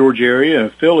Atlanta, Georgia area.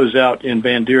 Phil is out in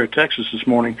Bandera, Texas this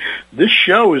morning. This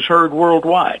show is heard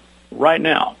worldwide right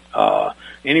now.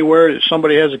 Anywhere that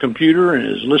somebody has a computer and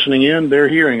is listening in, they're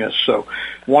hearing us. So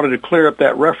wanted to clear up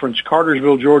that reference.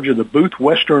 Cartersville, Georgia, the Booth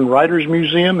Western Writers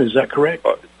Museum. Is that correct?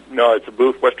 No, it's a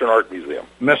Booth Western Art Museum.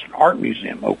 Western Art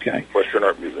Museum, okay. Western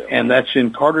Art Museum. And that's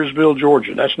in Cartersville,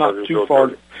 Georgia. That's not too far,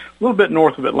 a little bit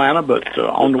north of Atlanta, but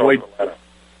on the way.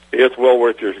 It's well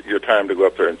worth your time to go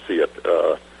up there and see it.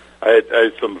 I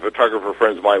had some photographer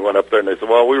friends of mine went up there, and they said,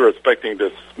 well, we were expecting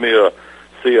to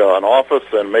see an office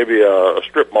and maybe a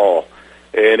strip mall.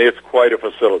 And it's quite a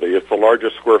facility. It's the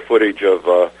largest square footage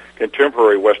of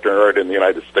contemporary Western art in the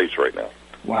United States right now.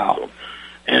 Wow. So.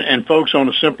 And folks, on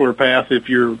a simpler path, if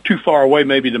you're too far away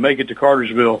maybe to make it to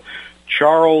Cartersville,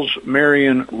 Charles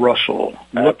Marion Russell.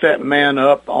 Look that man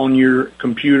up on your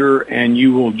computer, and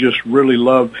you will just really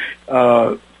love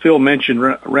Phil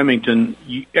mentioned Remington.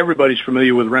 Everybody's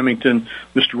familiar with Remington.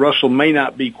 Mr. Russell may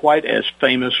not be quite as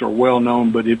famous or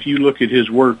well-known, but if you look at his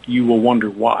work, you will wonder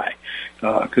why,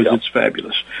 because it's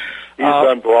fabulous. He's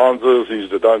done bronzes. He's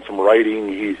done some writing.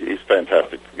 He's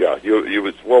fantastic. Yeah,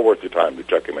 it's well worth your time to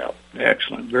check him out.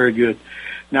 Excellent. Very good.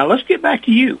 Now, let's get back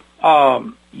to you.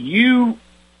 You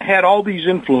had all these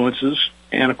influences,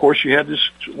 and, of course, you had this,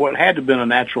 what had to have been a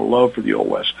natural love for the Old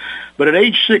West. But at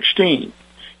age 16,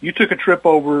 you took a trip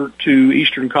over to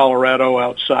eastern Colorado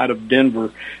outside of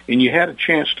Denver, and you had a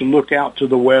chance to look out to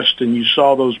the west, and you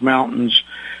saw those mountains,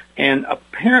 and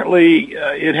apparently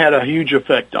it had a huge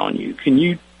effect on you. Can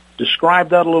you describe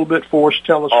that a little bit for us?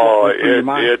 Tell us what went through your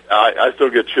mind. I still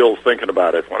get chills thinking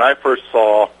about it. When I first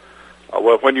saw,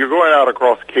 when you're going out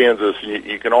across Kansas,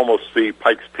 you can almost see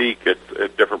Pikes Peak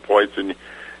at different points, and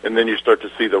then you start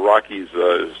to see the Rockies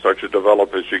start to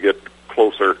develop as you get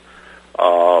closer.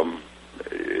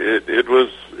 It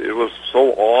was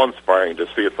so awe-inspiring to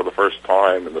see it for the first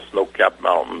time in the snow-capped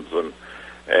mountains, and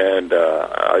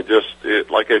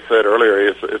like I said earlier,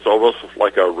 it's almost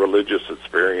like a religious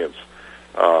experience.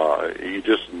 You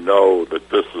just know that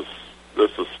this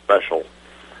is special,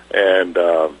 and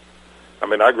I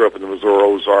mean, I grew up in the Missouri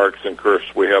Ozarks, and of course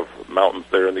we have mountains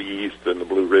there in the east, and the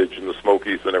Blue Ridge, and the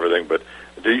Smokies, and everything. But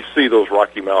do you see those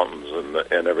Rocky Mountains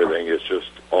and everything? It's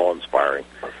just awe-inspiring,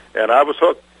 and I was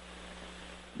hooked.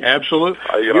 Absolutely.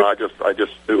 I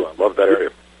just do. I love that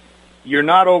area. You're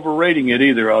not overrating it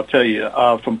either, I'll tell you,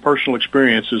 from personal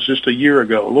experiences. Just a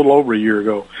little over a year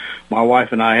ago, my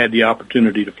wife and I had the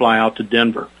opportunity to fly out to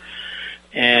Denver.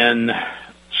 And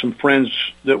some friends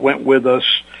that went with us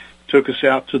took us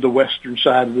out to the western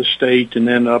side of the state and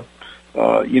then up,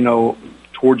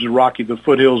 towards the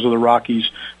foothills of the Rockies.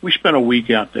 We spent a week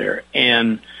out there.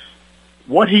 And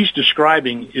what he's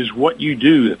describing is what you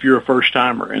do if you're a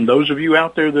first-timer. And those of you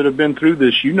out there that have been through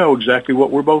this, you know exactly what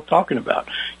we're both talking about.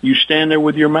 You stand there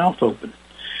with your mouth open.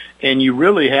 And you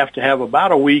really have to have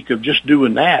about a week of just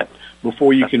doing that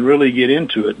before you can really get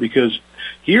into it. Because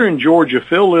here in Georgia,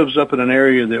 Phil lives up in an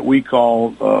area that we call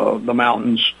the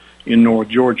mountains in North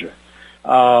Georgia.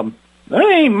 They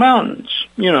ain't mountains.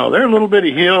 They're little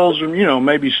bitty hills or,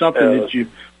 maybe something that you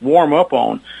warm up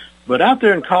on. But out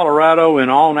there in Colorado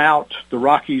and on out the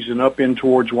Rockies and up in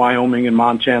towards Wyoming and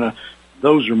Montana,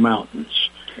 those are mountains.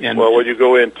 And when you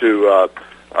go into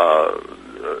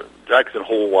Jackson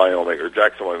Hole, Wyoming, or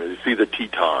Jackson, Wyoming, you see the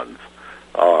Tetons,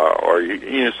 or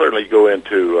you certainly go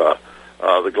into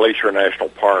the Glacier National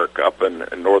Park up in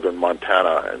northern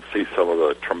Montana and see some of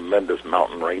the tremendous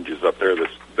mountain ranges up there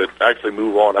that actually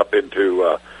move on up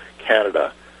into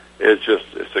Canada.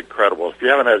 It's incredible. If you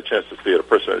haven't had a chance to see it,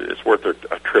 it's worth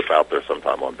a trip out there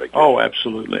sometime on vacation. Oh,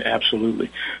 absolutely, absolutely.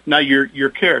 Now, your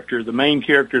character, the main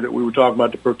character that we were talking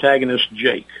about, the protagonist,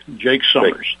 Jake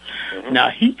Summers. Mm-hmm. Now,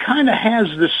 he kind of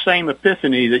has this same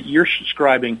epiphany that you're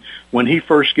describing when he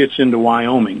first gets into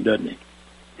Wyoming, doesn't he?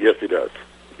 Yes, he does.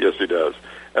 Yes, he does.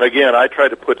 And again, I try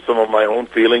to put some of my own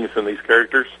feelings in these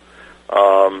characters.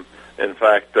 In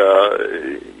fact,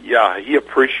 he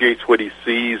appreciates what he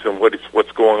sees and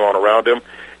what's going on around him.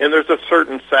 And there's a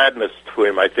certain sadness to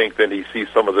him, I think, that he sees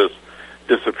some of this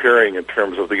disappearing in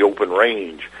terms of the open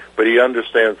range. But he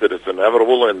understands that it's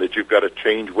inevitable and that you've got to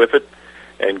change with it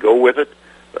and go with it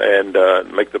and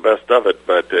make the best of it.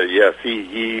 But, yes,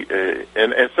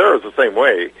 and Sarah's the same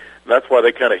way. And that's why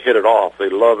they kind of hit it off. They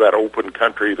love that open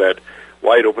country, that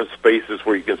wide open spaces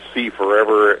where you can see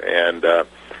forever, and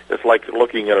it's like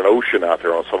looking at an ocean out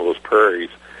there on some of those prairies,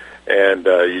 and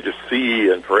you just see,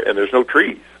 and there's no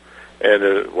trees.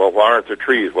 And, why aren't there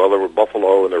trees? Well, there were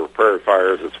buffalo and there were prairie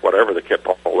fires. It's whatever that kept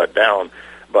all that down.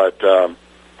 But,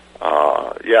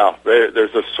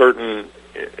 there's a certain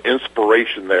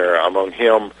inspiration there among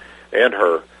him and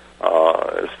her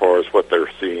as far as what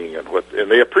they're seeing and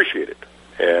they appreciate it.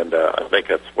 And I think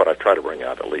that's what I try to bring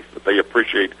out, at least, that they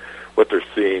appreciate what they're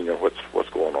seeing and what's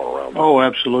going on around them. Oh,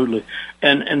 absolutely.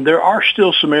 And there are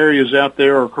still some areas out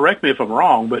there, or correct me if I'm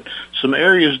wrong, but some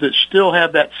areas that still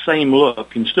have that same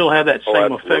look and still have that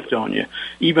same effect on you,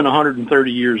 even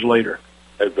 130 years later.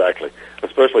 Exactly,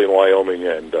 especially in Wyoming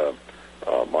and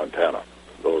Montana.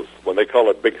 When they call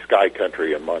it Big Sky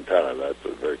Country in Montana,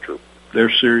 that's very true. They're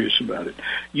serious about it.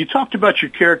 You talked about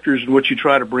your characters and what you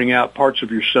try to bring out, parts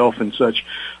of yourself and such.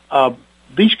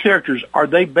 These characters, are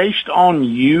they based on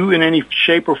you in any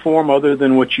shape or form other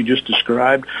than what you just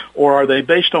described, or are they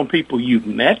based on people you've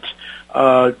met?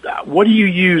 What do you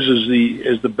use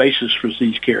as the basis for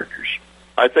these characters?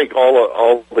 I think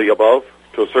all the above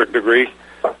to a certain degree.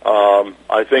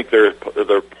 I think there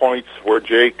are points where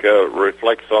Jake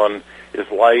reflects on his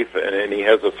life, and he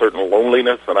has a certain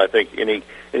loneliness. And I think anybody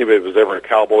who was ever a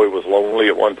cowboy was lonely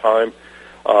at one time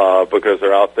because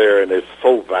they're out there and it's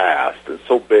so vast and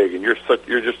so big, and you're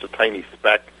just a tiny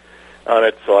speck on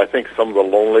it. So I think some of the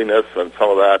loneliness and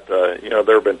some of that,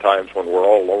 there have been times when we're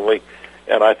all lonely,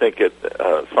 and I think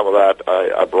some of that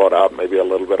I brought out maybe a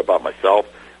little bit about myself,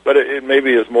 but it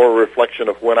maybe is more a reflection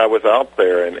of when I was out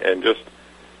there, and just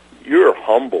you're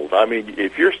humbled. I mean,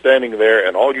 if you're standing there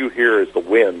and all you hear is the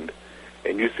wind,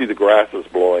 and you see the grasses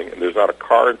blowing, and there's not a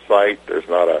car in sight, there's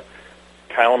not a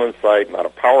town in sight, not a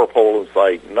power pole in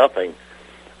sight, nothing.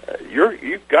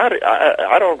 You've got it.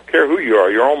 I don't care who you are.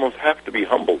 You almost have to be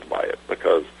humbled by it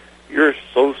because you're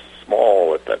so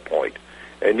small at that point.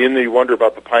 And then you wonder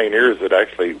about the pioneers that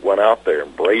actually went out there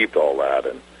and braved all that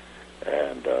and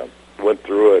went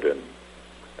through it. And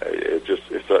it's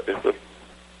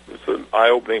an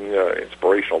eye-opening,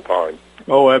 inspirational time.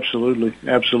 Oh, absolutely,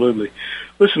 absolutely.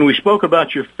 Listen, we spoke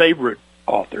about your favorite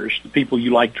authors, the people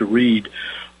you like to read.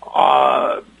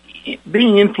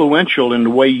 Being influential in the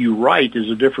way you write is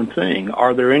a different thing.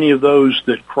 Are there any of those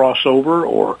that cross over,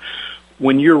 or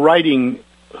when you're writing,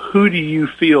 who do you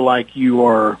feel like you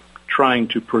are trying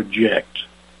to project?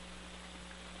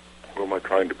 Who am I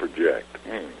trying to project?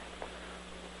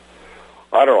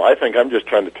 I don't know. I think I'm just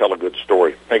trying to tell a good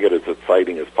story. Make it as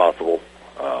exciting as possible.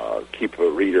 Keep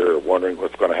a reader wondering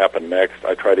what's going to happen next.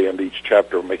 I try to end each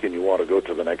chapter making you want to go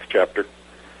to the next chapter.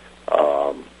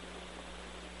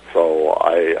 So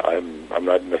I'm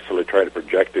not necessarily trying to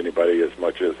project anybody as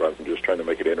much as I'm just trying to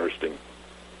make it interesting.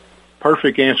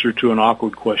 Perfect answer to an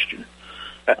awkward question.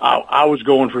 I was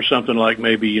going for something like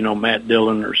maybe, Matt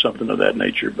Dillon or something of that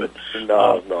nature, but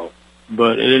no.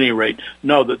 But at any rate,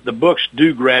 no, the books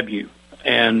do grab you.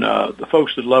 And the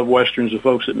folks that love Westerns, the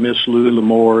folks that miss Louis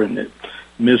L'Amour and that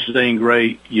miss Zane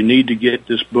Grey, you need to get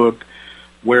this book,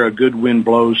 Where a Good Wind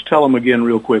Blows. Tell them again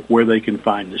real quick where they can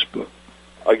find this book.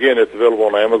 Again, it's available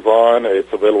on Amazon.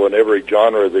 It's available in every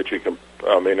genre that you can,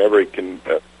 every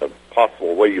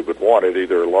possible way you would want it,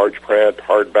 either large print,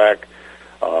 hardback,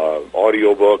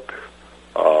 audiobook,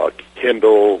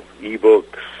 Kindle,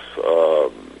 ebooks.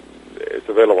 It's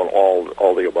available on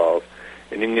all the above.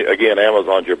 And again,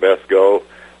 Amazon's your best go.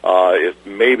 It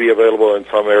may be available in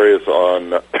some areas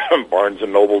on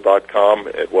BarnesandNoble.com.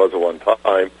 It was at one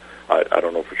time. I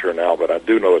don't know for sure now, but I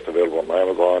do know it's available on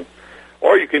Amazon.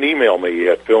 Or you can email me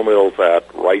at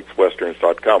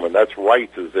philmills@wrightswesterns.com, and that's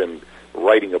Wrights as in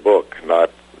writing a book, not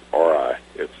R-I.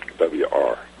 It's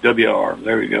W-R. W-R.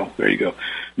 There you go.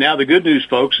 Now, the good news,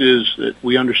 folks, is that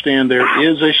we understand there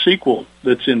is a sequel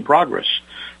that's in progress.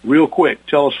 Real quick,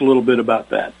 tell us a little bit about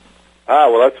that.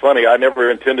 Well, that's funny. I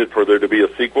never intended for there to be a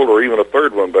sequel or even a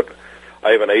third one, but I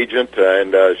have an agent,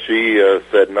 and she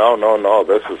said, no,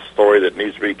 this is a story that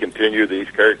needs to be continued.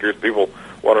 These characters, people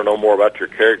want to know more about your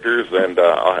characters, and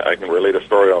I can relate a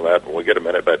story on that when we get a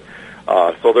minute. But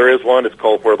so there is one. It's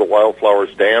called Where the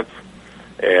Wildflowers Dance,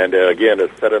 and again,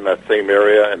 it's set in that same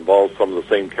area, involves some of the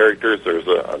same characters. There's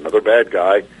another bad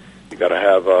guy. You got to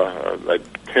have that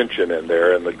tension in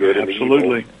there, and the good and the evil.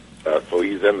 Absolutely. So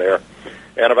he's in there.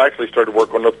 And I've actually started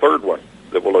work on the third one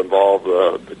that will involve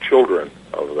the children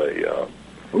of the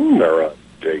Sarah,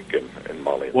 Jake, and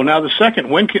Molly. Well, now the second,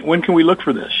 when can we look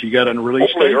for this? You got a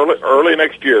release date? Early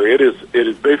next year. It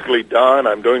is basically done.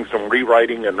 I'm doing some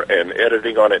rewriting and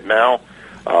editing on it now.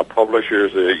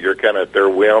 Publishers, you're kind of at their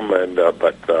whim,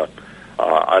 but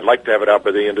I'd like to have it out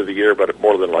by the end of the year, but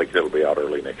more than likely it'll be out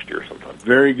early next year sometime.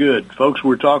 Very good. Folks,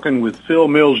 we're talking with Phil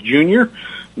Mills, Jr.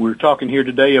 We're talking here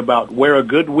today about Where a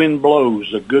Good Wind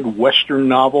Blows, a good Western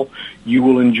novel you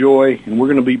will enjoy, and we're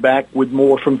going to be back with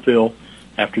more from Phil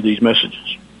after these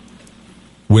messages.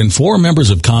 When 4 members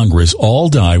of Congress all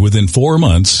die within 4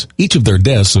 months, each of their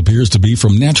deaths appears to be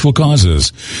from natural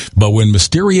causes. But when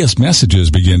mysterious messages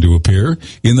begin to appear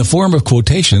in the form of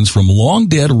quotations from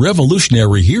long-dead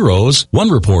revolutionary heroes, one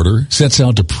reporter sets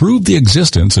out to prove the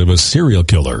existence of a serial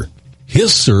killer.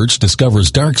 His search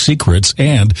discovers dark secrets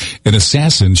and an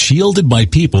assassin shielded by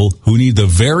people who need the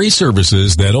very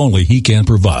services that only he can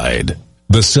provide.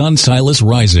 The Sun Silas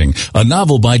Rising, a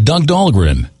novel by Doug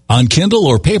Dahlgren, on Kindle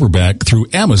or paperback through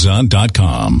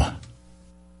Amazon.com.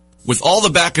 With all the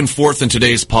back and forth in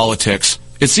today's politics,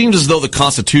 it seems as though the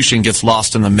Constitution gets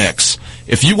lost in the mix.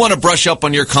 If you want to brush up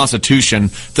on your Constitution,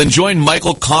 then join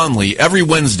Michael Conley every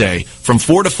Wednesday from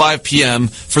 4 to 5 p.m.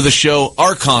 for the show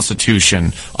Our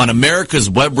Constitution on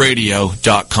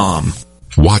americaswebradio.com.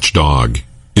 Watchdog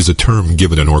is a term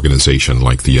given an organization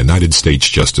like the United States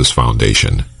Justice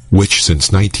Foundation, which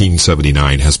since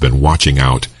 1979 has been watching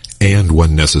out and,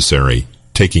 when necessary,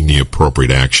 taking the appropriate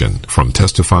action from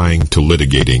testifying to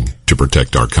litigating to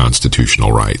protect our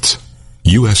constitutional rights.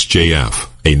 USJF,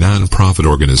 a non-profit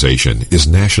organization, is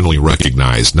nationally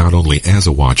recognized not only as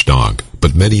a watchdog,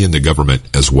 but many in the government,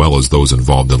 as well as those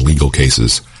involved in legal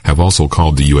cases, have also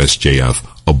called the USJF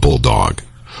a bulldog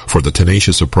for the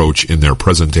tenacious approach in their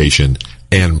presentation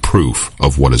and proof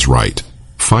of what is right.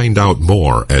 Find out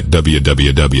more at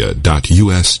www.usjf.net.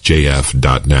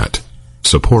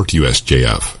 Support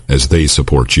USJF as they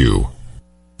support you.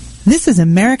 This is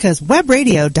America's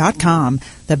Webradio.com,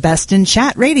 the best in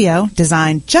chat radio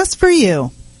designed just for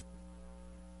you.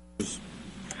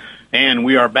 And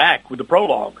we are back with the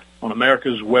prologue on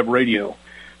America's Web Radio.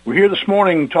 We're here this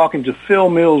morning talking to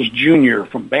Phil Mills Jr.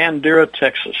 from Bandera,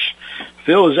 Texas.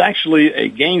 Phil is actually a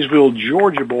Gainesville,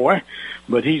 Georgia boy,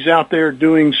 but he's out there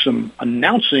doing some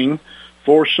announcing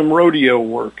for some rodeo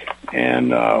work. And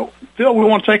Phil, we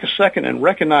want to take a second and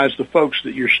recognize the folks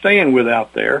that you're staying with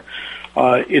out there.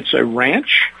 It's a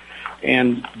ranch,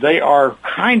 and they are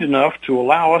kind enough to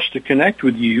allow us to connect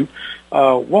with you.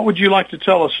 What would you like to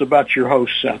tell us about your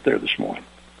hosts out there this morning?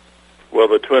 Well,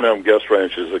 the Twin Elm Guest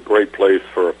Ranch is a great place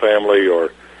for a family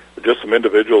or just some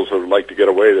individuals who would like to get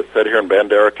away. It's set here in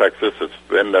Bandera, Texas. It's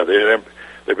been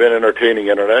they've been entertaining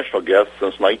international guests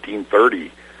since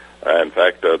 1930. In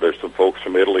fact, there's some folks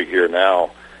from Italy here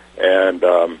now, and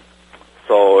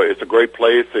so it's a great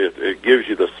place. It gives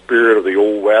you the spirit of the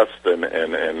Old West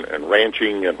and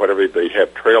ranching and whatever. They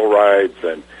have trail rides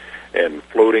and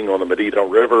floating on the Medina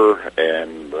River,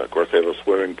 and of course they have a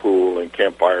swimming pool and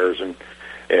campfires and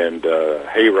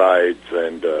hay rides,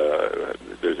 and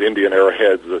there's Indian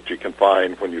arrowheads that you can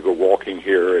find when you go walking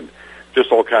here, and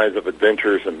just all kinds of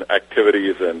adventures and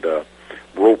activities and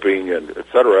roping and et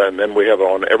cetera. And then we have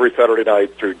on every Saturday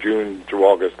night through June through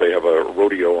August, they have a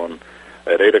rodeo on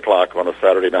at 8 o'clock on a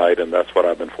Saturday night, and that's what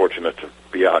I've been fortunate to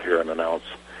be out here and announce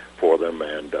for them.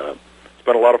 And it's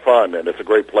been a lot of fun, and it's a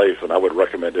great place, and I would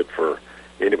recommend it for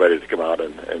anybody to come out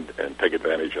and take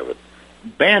advantage of it.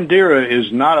 Bandera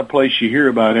is not a place you hear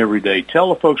about every day. Tell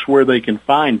the folks where they can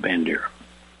find Bandera.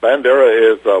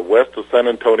 Bandera is west of San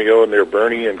Antonio near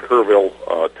Bernie and Kerrville,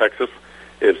 Texas.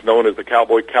 It's known as the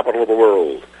cowboy capital of the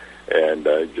world. And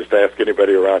just ask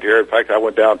anybody around here. In fact, I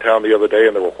went downtown the other day,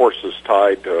 and there were horses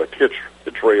tied to hitch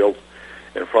the trails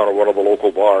in front of one of the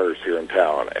local bars here in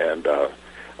town. And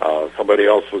somebody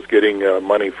else was getting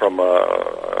money from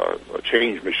a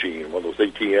change machine, one of those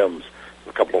ATMs,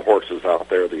 a couple of horses out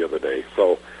there the other day.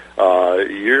 So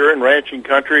you're in ranching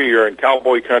country, you're in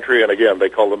cowboy country, and again, they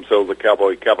call themselves the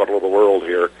cowboy capital of the world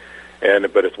here.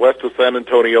 But it's west of San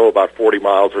Antonio, about 40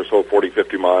 miles or so, 40,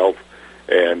 50 miles.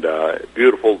 And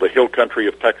beautiful, the hill country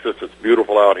of Texas. It's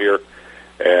beautiful out here.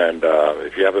 And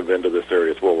if you haven't been to this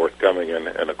area, it's well worth coming. And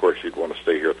of course, you'd want to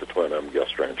stay here at the Twin Elm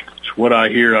Guest Ranch. It's what I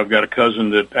hear. I've got a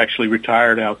cousin that actually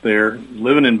retired out there,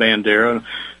 living in Bandera.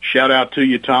 Shout out to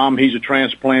you, Tom. He's a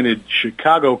transplanted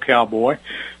Chicago cowboy,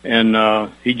 and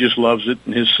he just loves it.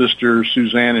 And his sister,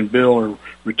 Suzanne and Bill, are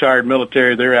retired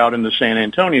military. They're out in the San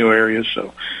Antonio area,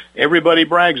 so everybody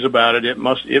brags about it. It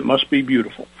must be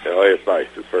beautiful. Oh, it's nice.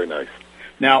 It's very nice.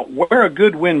 Now, Where a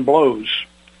Good Wind Blows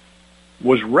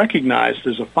was recognized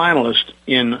as a finalist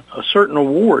in a certain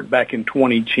award back in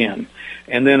 2010.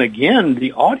 And then again,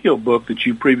 the audiobook that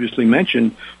you previously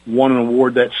mentioned won an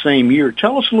award that same year.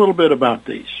 Tell us a little bit about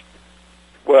these.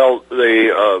 Well,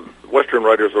 the Western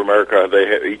Writers of America,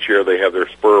 each year they have their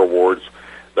Spur Awards.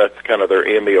 That's kind of their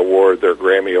Emmy Award, their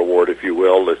Grammy Award, if you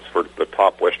will. It's for the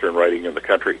top Western writing in the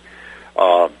country.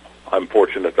 I'm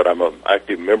fortunate that I'm an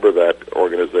active member of that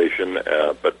organization.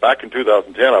 But back in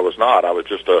 2010, I was not. I was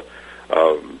just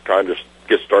trying to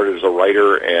get started as a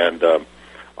writer, and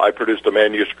I produced a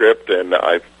manuscript, and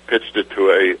I pitched it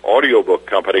to a audiobook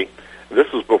company.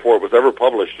 This was before it was ever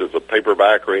published as a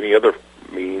paperback or any other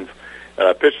means. And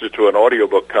I pitched it to an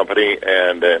audiobook company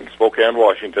in Spokane,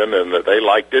 Washington, and they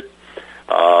liked it.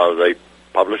 They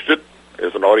published it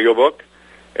as an audiobook.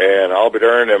 And I'll be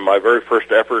darned, in my very first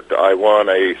effort, I won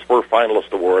a Spur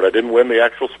Finalist Award. I didn't win the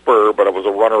actual Spur, but I was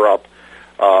a runner-up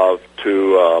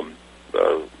to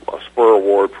a Spur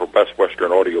Award for Best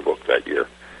Western Audiobook that year.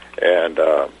 And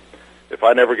if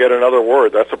I never get another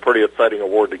award, that's a pretty exciting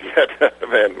award to get.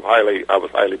 And I was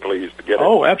highly pleased to get it.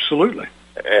 Oh, absolutely.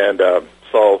 And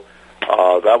so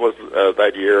that was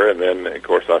that year, and then, of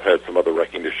course, I've had some other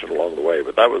recognition along the way.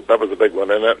 But that was a big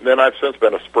one. And then I've since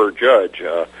been a Spur judge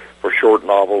for short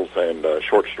novels and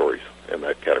short stories in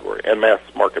that category, and mass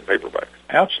market paperbacks.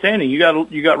 Outstanding! You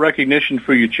got recognition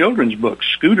for your children's book,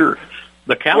 Scooter,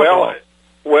 the Cowboy.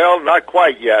 Well, not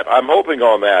quite yet. I'm hoping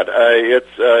on that.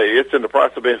 It's in the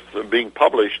process of being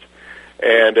published,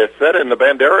 and it's set in the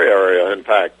Bandera area. In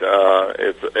fact,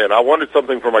 and I wanted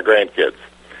something for my grandkids,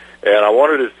 And I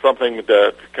wanted it something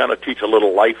to kind of teach a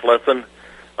little life lesson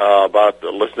about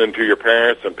listening to your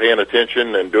parents and paying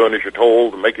attention and doing as you're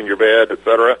told and making your bed,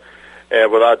 etc.,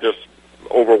 and without just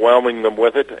overwhelming them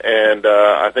with it. And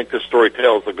I think this story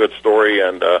tells a good story,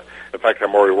 and in fact,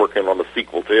 I'm already working on the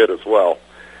sequel to it as well.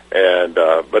 And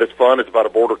but it's fun. It's about a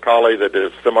border collie that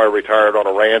is semi-retired on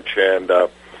a ranch, and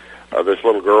this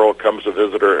little girl comes to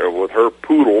visit her with her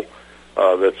poodle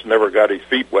that's never got his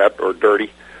feet wet or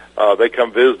dirty. They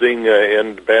come visiting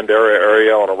in the Bandera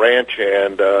area on a ranch,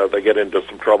 and they get into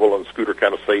some trouble, and Scooter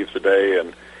kind of saves the day,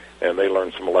 and they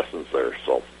learn some lessons there.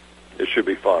 So it should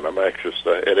be fun. I'm anxious.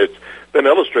 And it's been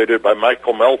illustrated by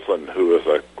Michael Melson, who is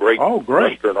a great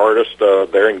Western artist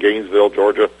there in Gainesville,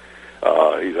 Georgia.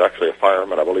 He's actually a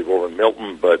fireman, I believe, over in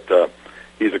Milton, but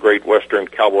he's a great Western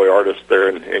cowboy artist there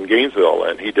in Gainesville,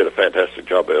 and he did a fantastic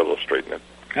job of illustrating it.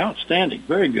 Outstanding.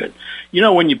 Very good. You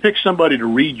know, when you pick somebody to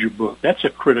read your book, that's a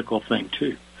critical thing,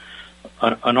 too.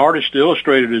 An artist to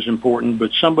illustrate it is important,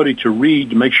 but somebody to read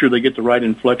to make sure they get the right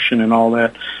inflection and all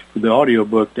that for the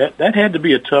audiobook, that had to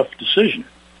be a tough decision.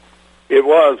 It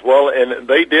was. Well, and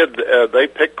they did. They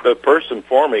picked the person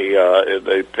for me.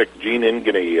 They picked Gene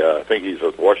Ingeny. I think he's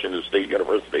at Washington State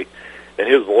University, and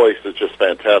his voice is just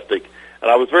fantastic.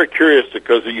 And I was very curious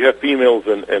because you have females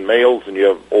and males, and you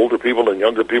have older people and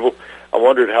younger people. I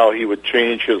wondered how he would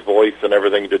change his voice and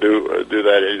everything to do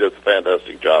that. He does a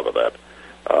fantastic job of that.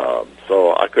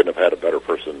 So I couldn't have had a better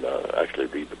person actually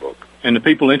read the book. And the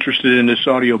people interested in this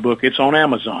audio book, it's on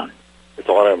Amazon. It's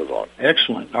on Amazon.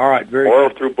 Excellent. All right. Very or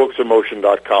good. through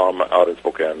booksinmotion.com out in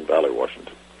Spokane Valley,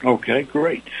 Washington. Okay,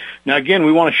 great. Now, again,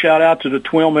 we want to shout out to the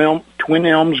Twin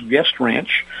Elms Guest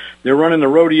Ranch. They're running the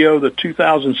rodeo, the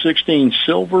 2016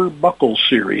 Silver Buckle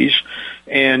Series,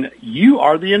 and you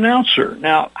are the announcer.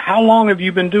 Now, how long have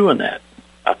you been doing that?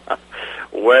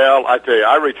 Well, I tell you,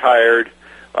 I retired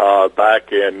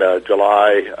back in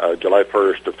July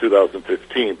 1st of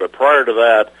 2015, but prior to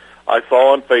that, I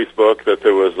saw on Facebook that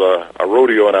there was a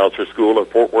rodeo announcer school in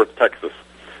Fort Worth, Texas,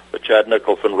 the Chad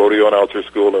Nicholson Rodeo Announcer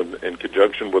School in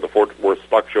conjunction with the Fort Worth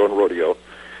Stock Show and Rodeo.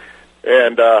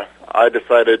 And I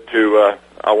decided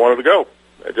I wanted to go,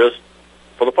 just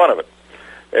for the fun of it.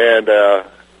 And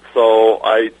so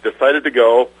I decided to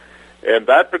go, and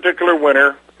that particular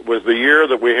winter was the year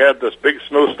that we had this big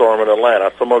snowstorm in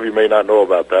Atlanta. Some of you may not know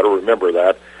about that or remember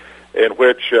that, in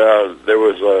which there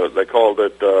was, they called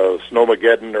it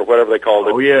Snowmageddon or whatever they called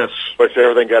it. Oh, yes. Which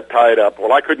everything got tied up.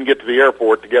 Well, I couldn't get to the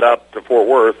airport to get out to Fort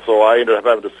Worth, so I ended up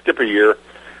having to skip a year.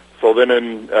 So then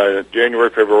in January,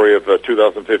 February of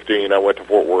 2015, I went to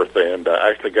Fort Worth and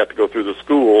actually got to go through the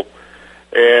school.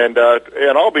 And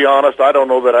I'll be honest, I don't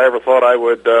know that I ever thought I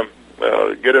would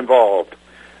get involved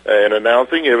in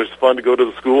announcing. It was fun to go to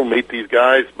the school and meet these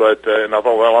guys, but and I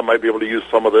thought, well, I might be able to use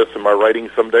some of this in my writing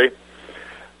someday.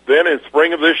 Then in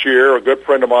spring of this year, a good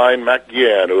friend of mine, Matt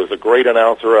Guillen, who is a great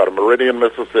announcer out of Meridian,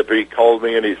 Mississippi, called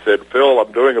me and he said, Phil,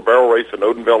 I'm doing a barrel race in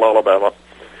Odenville, Alabama.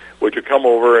 Would you come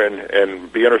over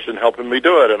and be interested in helping me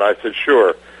do it? And I said,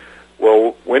 sure.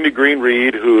 Well, Wendy Green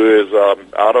Reed, who is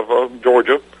out of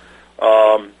Georgia,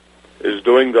 is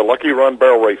doing the Lucky Run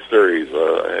Barrel Race Series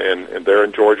and there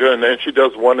in Georgia. And then she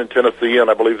does one in Tennessee, and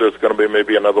I believe there's going to be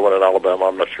maybe another one in Alabama.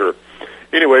 I'm not sure.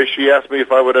 Anyway, she asked me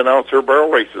if I would announce her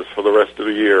barrel races for the rest of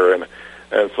the year. And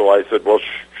so I said, well,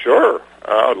 sure,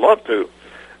 I'd love to.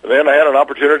 And then I had an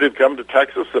opportunity to come to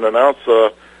Texas and announce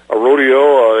a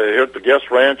rodeo here at the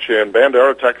Guest Ranch in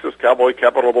Bandera, Texas, cowboy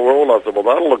capital of the world. I said, well,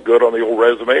 that'll look good on the old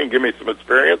resume and give me some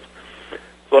experience.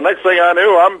 So next thing I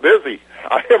knew, I'm busy.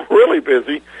 I am really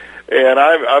busy, and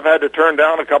I've had to turn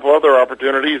down a couple other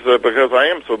opportunities because I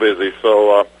am so busy.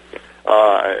 So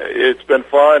it's been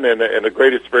fun and a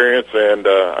great experience, and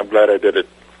I'm glad I did it.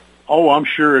 Oh, I'm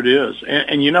sure it is.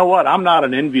 And you know what? I'm not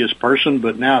an envious person,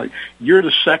 but now you're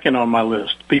the second on my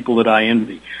list, people that I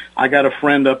envy. I got a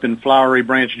friend up in Flowery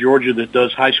Branch, Georgia, that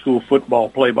does high school football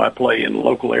play-by-play in the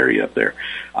local area up there.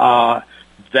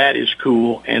 That is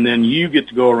cool. And then you get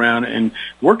to go around and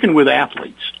working with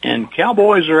athletes. And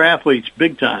cowboys are athletes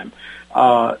big time.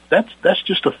 That's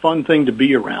just a fun thing to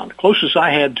be around. Closest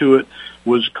I had to it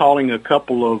was calling a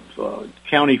couple of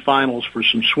county finals for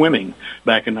some swimming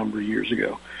back a number of years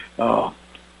ago. But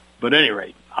at any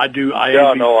rate, well,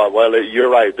 you're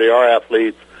right. They are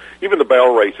athletes. Even the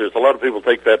barrel racers, a lot of people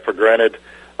take that for granted.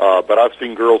 But I've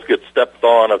seen girls get stepped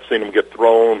on. I've seen them get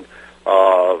thrown.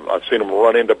 I've seen them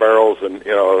run into barrels and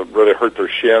really hurt their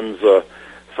shins. So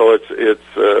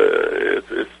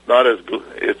it's not as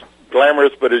it's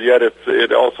glamorous, but yet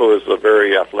it also is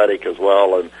very athletic as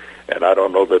well. And I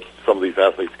don't know that some of these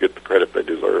athletes get the credit they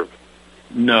deserve.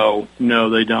 No,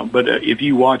 they don't. But if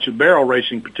you watch barrel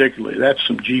racing particularly, that's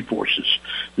some G-forces.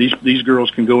 These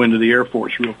girls can go into the Air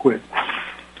Force real quick.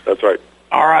 That's right.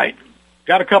 All right.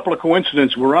 Got a couple of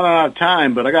coincidences. We're running out of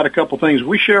time, but I got a couple of things.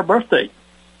 We share a birthday.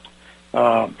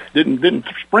 Didn't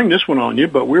spring this one on you,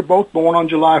 but we're both born on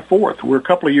July 4th. We're a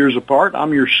couple of years apart.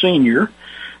 I'm your senior,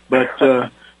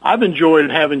 but I've enjoyed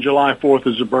having July 4th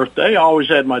as a birthday. I always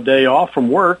had my day off from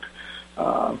work.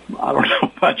 I don't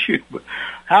know about you, but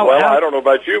I don't know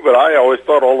about you, but I always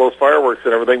thought all those fireworks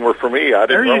and everything were for me. I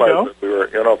didn't realize that we were,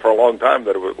 for a long time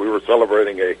that we were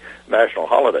celebrating a national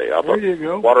holiday. I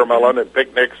thought watermelon and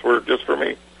picnics were just for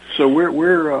me. So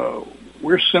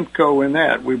we're Simcoe in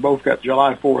that. We both got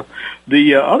July 4th.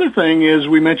 The other thing is,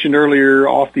 we mentioned earlier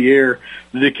off the air,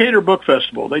 the Decatur Book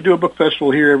Festival. They do a book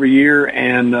festival here every year,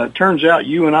 and turns out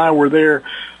you and I were there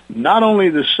not only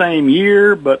the same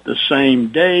year, but the same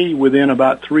day, within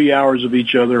about 3 hours of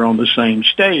each other on the same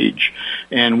stage.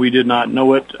 And we did not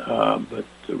know it, but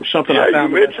it was something I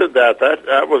found. You mentioned that.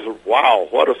 That was, wow,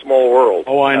 what a small world.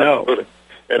 Oh, I know. Absolutely.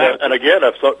 And again,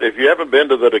 if you haven't been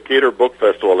to the Decatur Book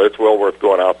Festival, it's well worth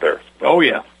going out there. Oh,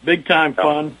 yeah. Big time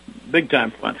fun. Big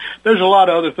time fun. There's a lot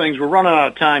of other things. We're running out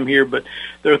of time here, but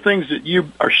there are things that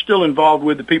you are still involved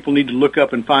with that people need to look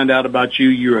up and find out about you.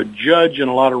 You're a judge in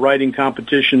a lot of writing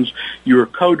competitions. You're a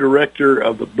co-director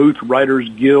of the Booth Writers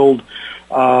Guild.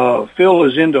 Phil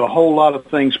is into a whole lot of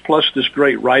things, plus this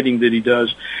great writing that he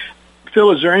does.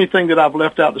 Phil, is there anything that I've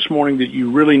left out this morning that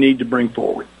you really need to bring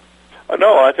forward?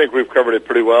 No, I think we've covered it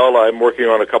pretty well. I'm working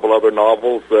on a couple other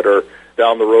novels that are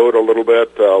down the road a little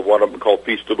bit. One of them called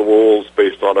Feast of the Wolves,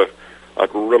 based on a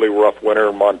really rough winter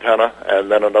in Montana, and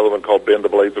then another one called Bend the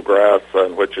Blades of Grass,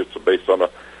 in which it's based on a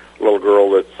little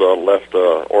girl that's left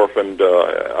orphaned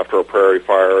after a prairie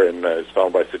fire and is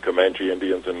found by some Comanche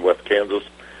Indians in West Kansas.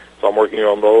 So I'm working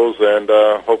on those and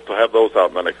hope to have those out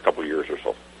in the next couple of years or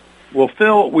so. Well,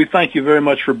 Phil, we thank you very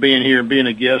much for being here and being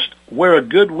a guest. Where a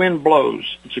Good Wind Blows.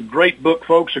 It's a great book,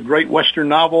 folks, a great Western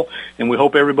novel, and we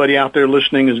hope everybody out there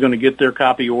listening is going to get their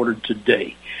copy ordered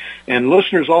today. And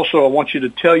listeners, also, I want you to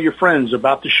tell your friends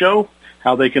about the show,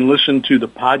 how they can listen to the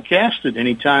podcast at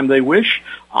any time they wish,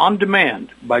 on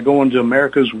demand, by going to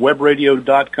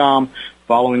americaswebradio.com,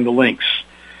 following the links.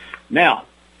 Now,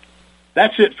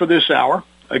 that's it for this hour.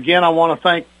 Again, I want to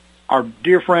thank our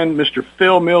dear friend, Mr.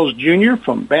 Phil Mills, Jr.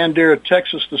 from Bandera,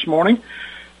 Texas this morning.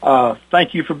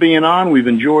 Thank you for being on. We've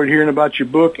enjoyed hearing about your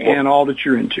book and all that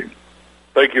you're into.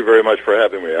 Thank you very much for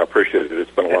having me. I appreciate it.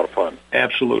 It's been a lot of fun.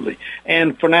 Absolutely.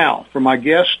 And for now, for my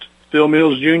guest, Phil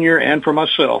Mills, Jr., and for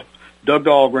myself, Doug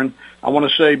Dahlgren, I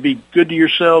want to say be good to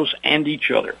yourselves and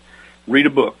each other. Read a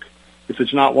book. If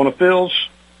it's not one of Phil's,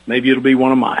 maybe it'll be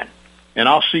one of mine. And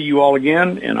I'll see you all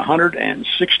again in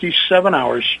 167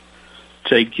 hours.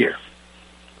 Take care.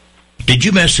 Did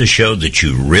you miss a show that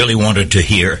you really wanted to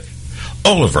hear?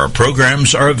 All of our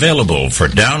programs are available for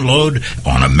download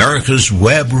on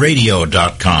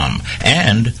americaswebradio.com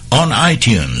and on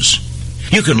iTunes.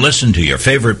 You can listen to your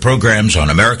favorite programs on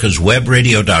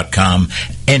americaswebradio.com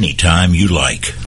anytime you like.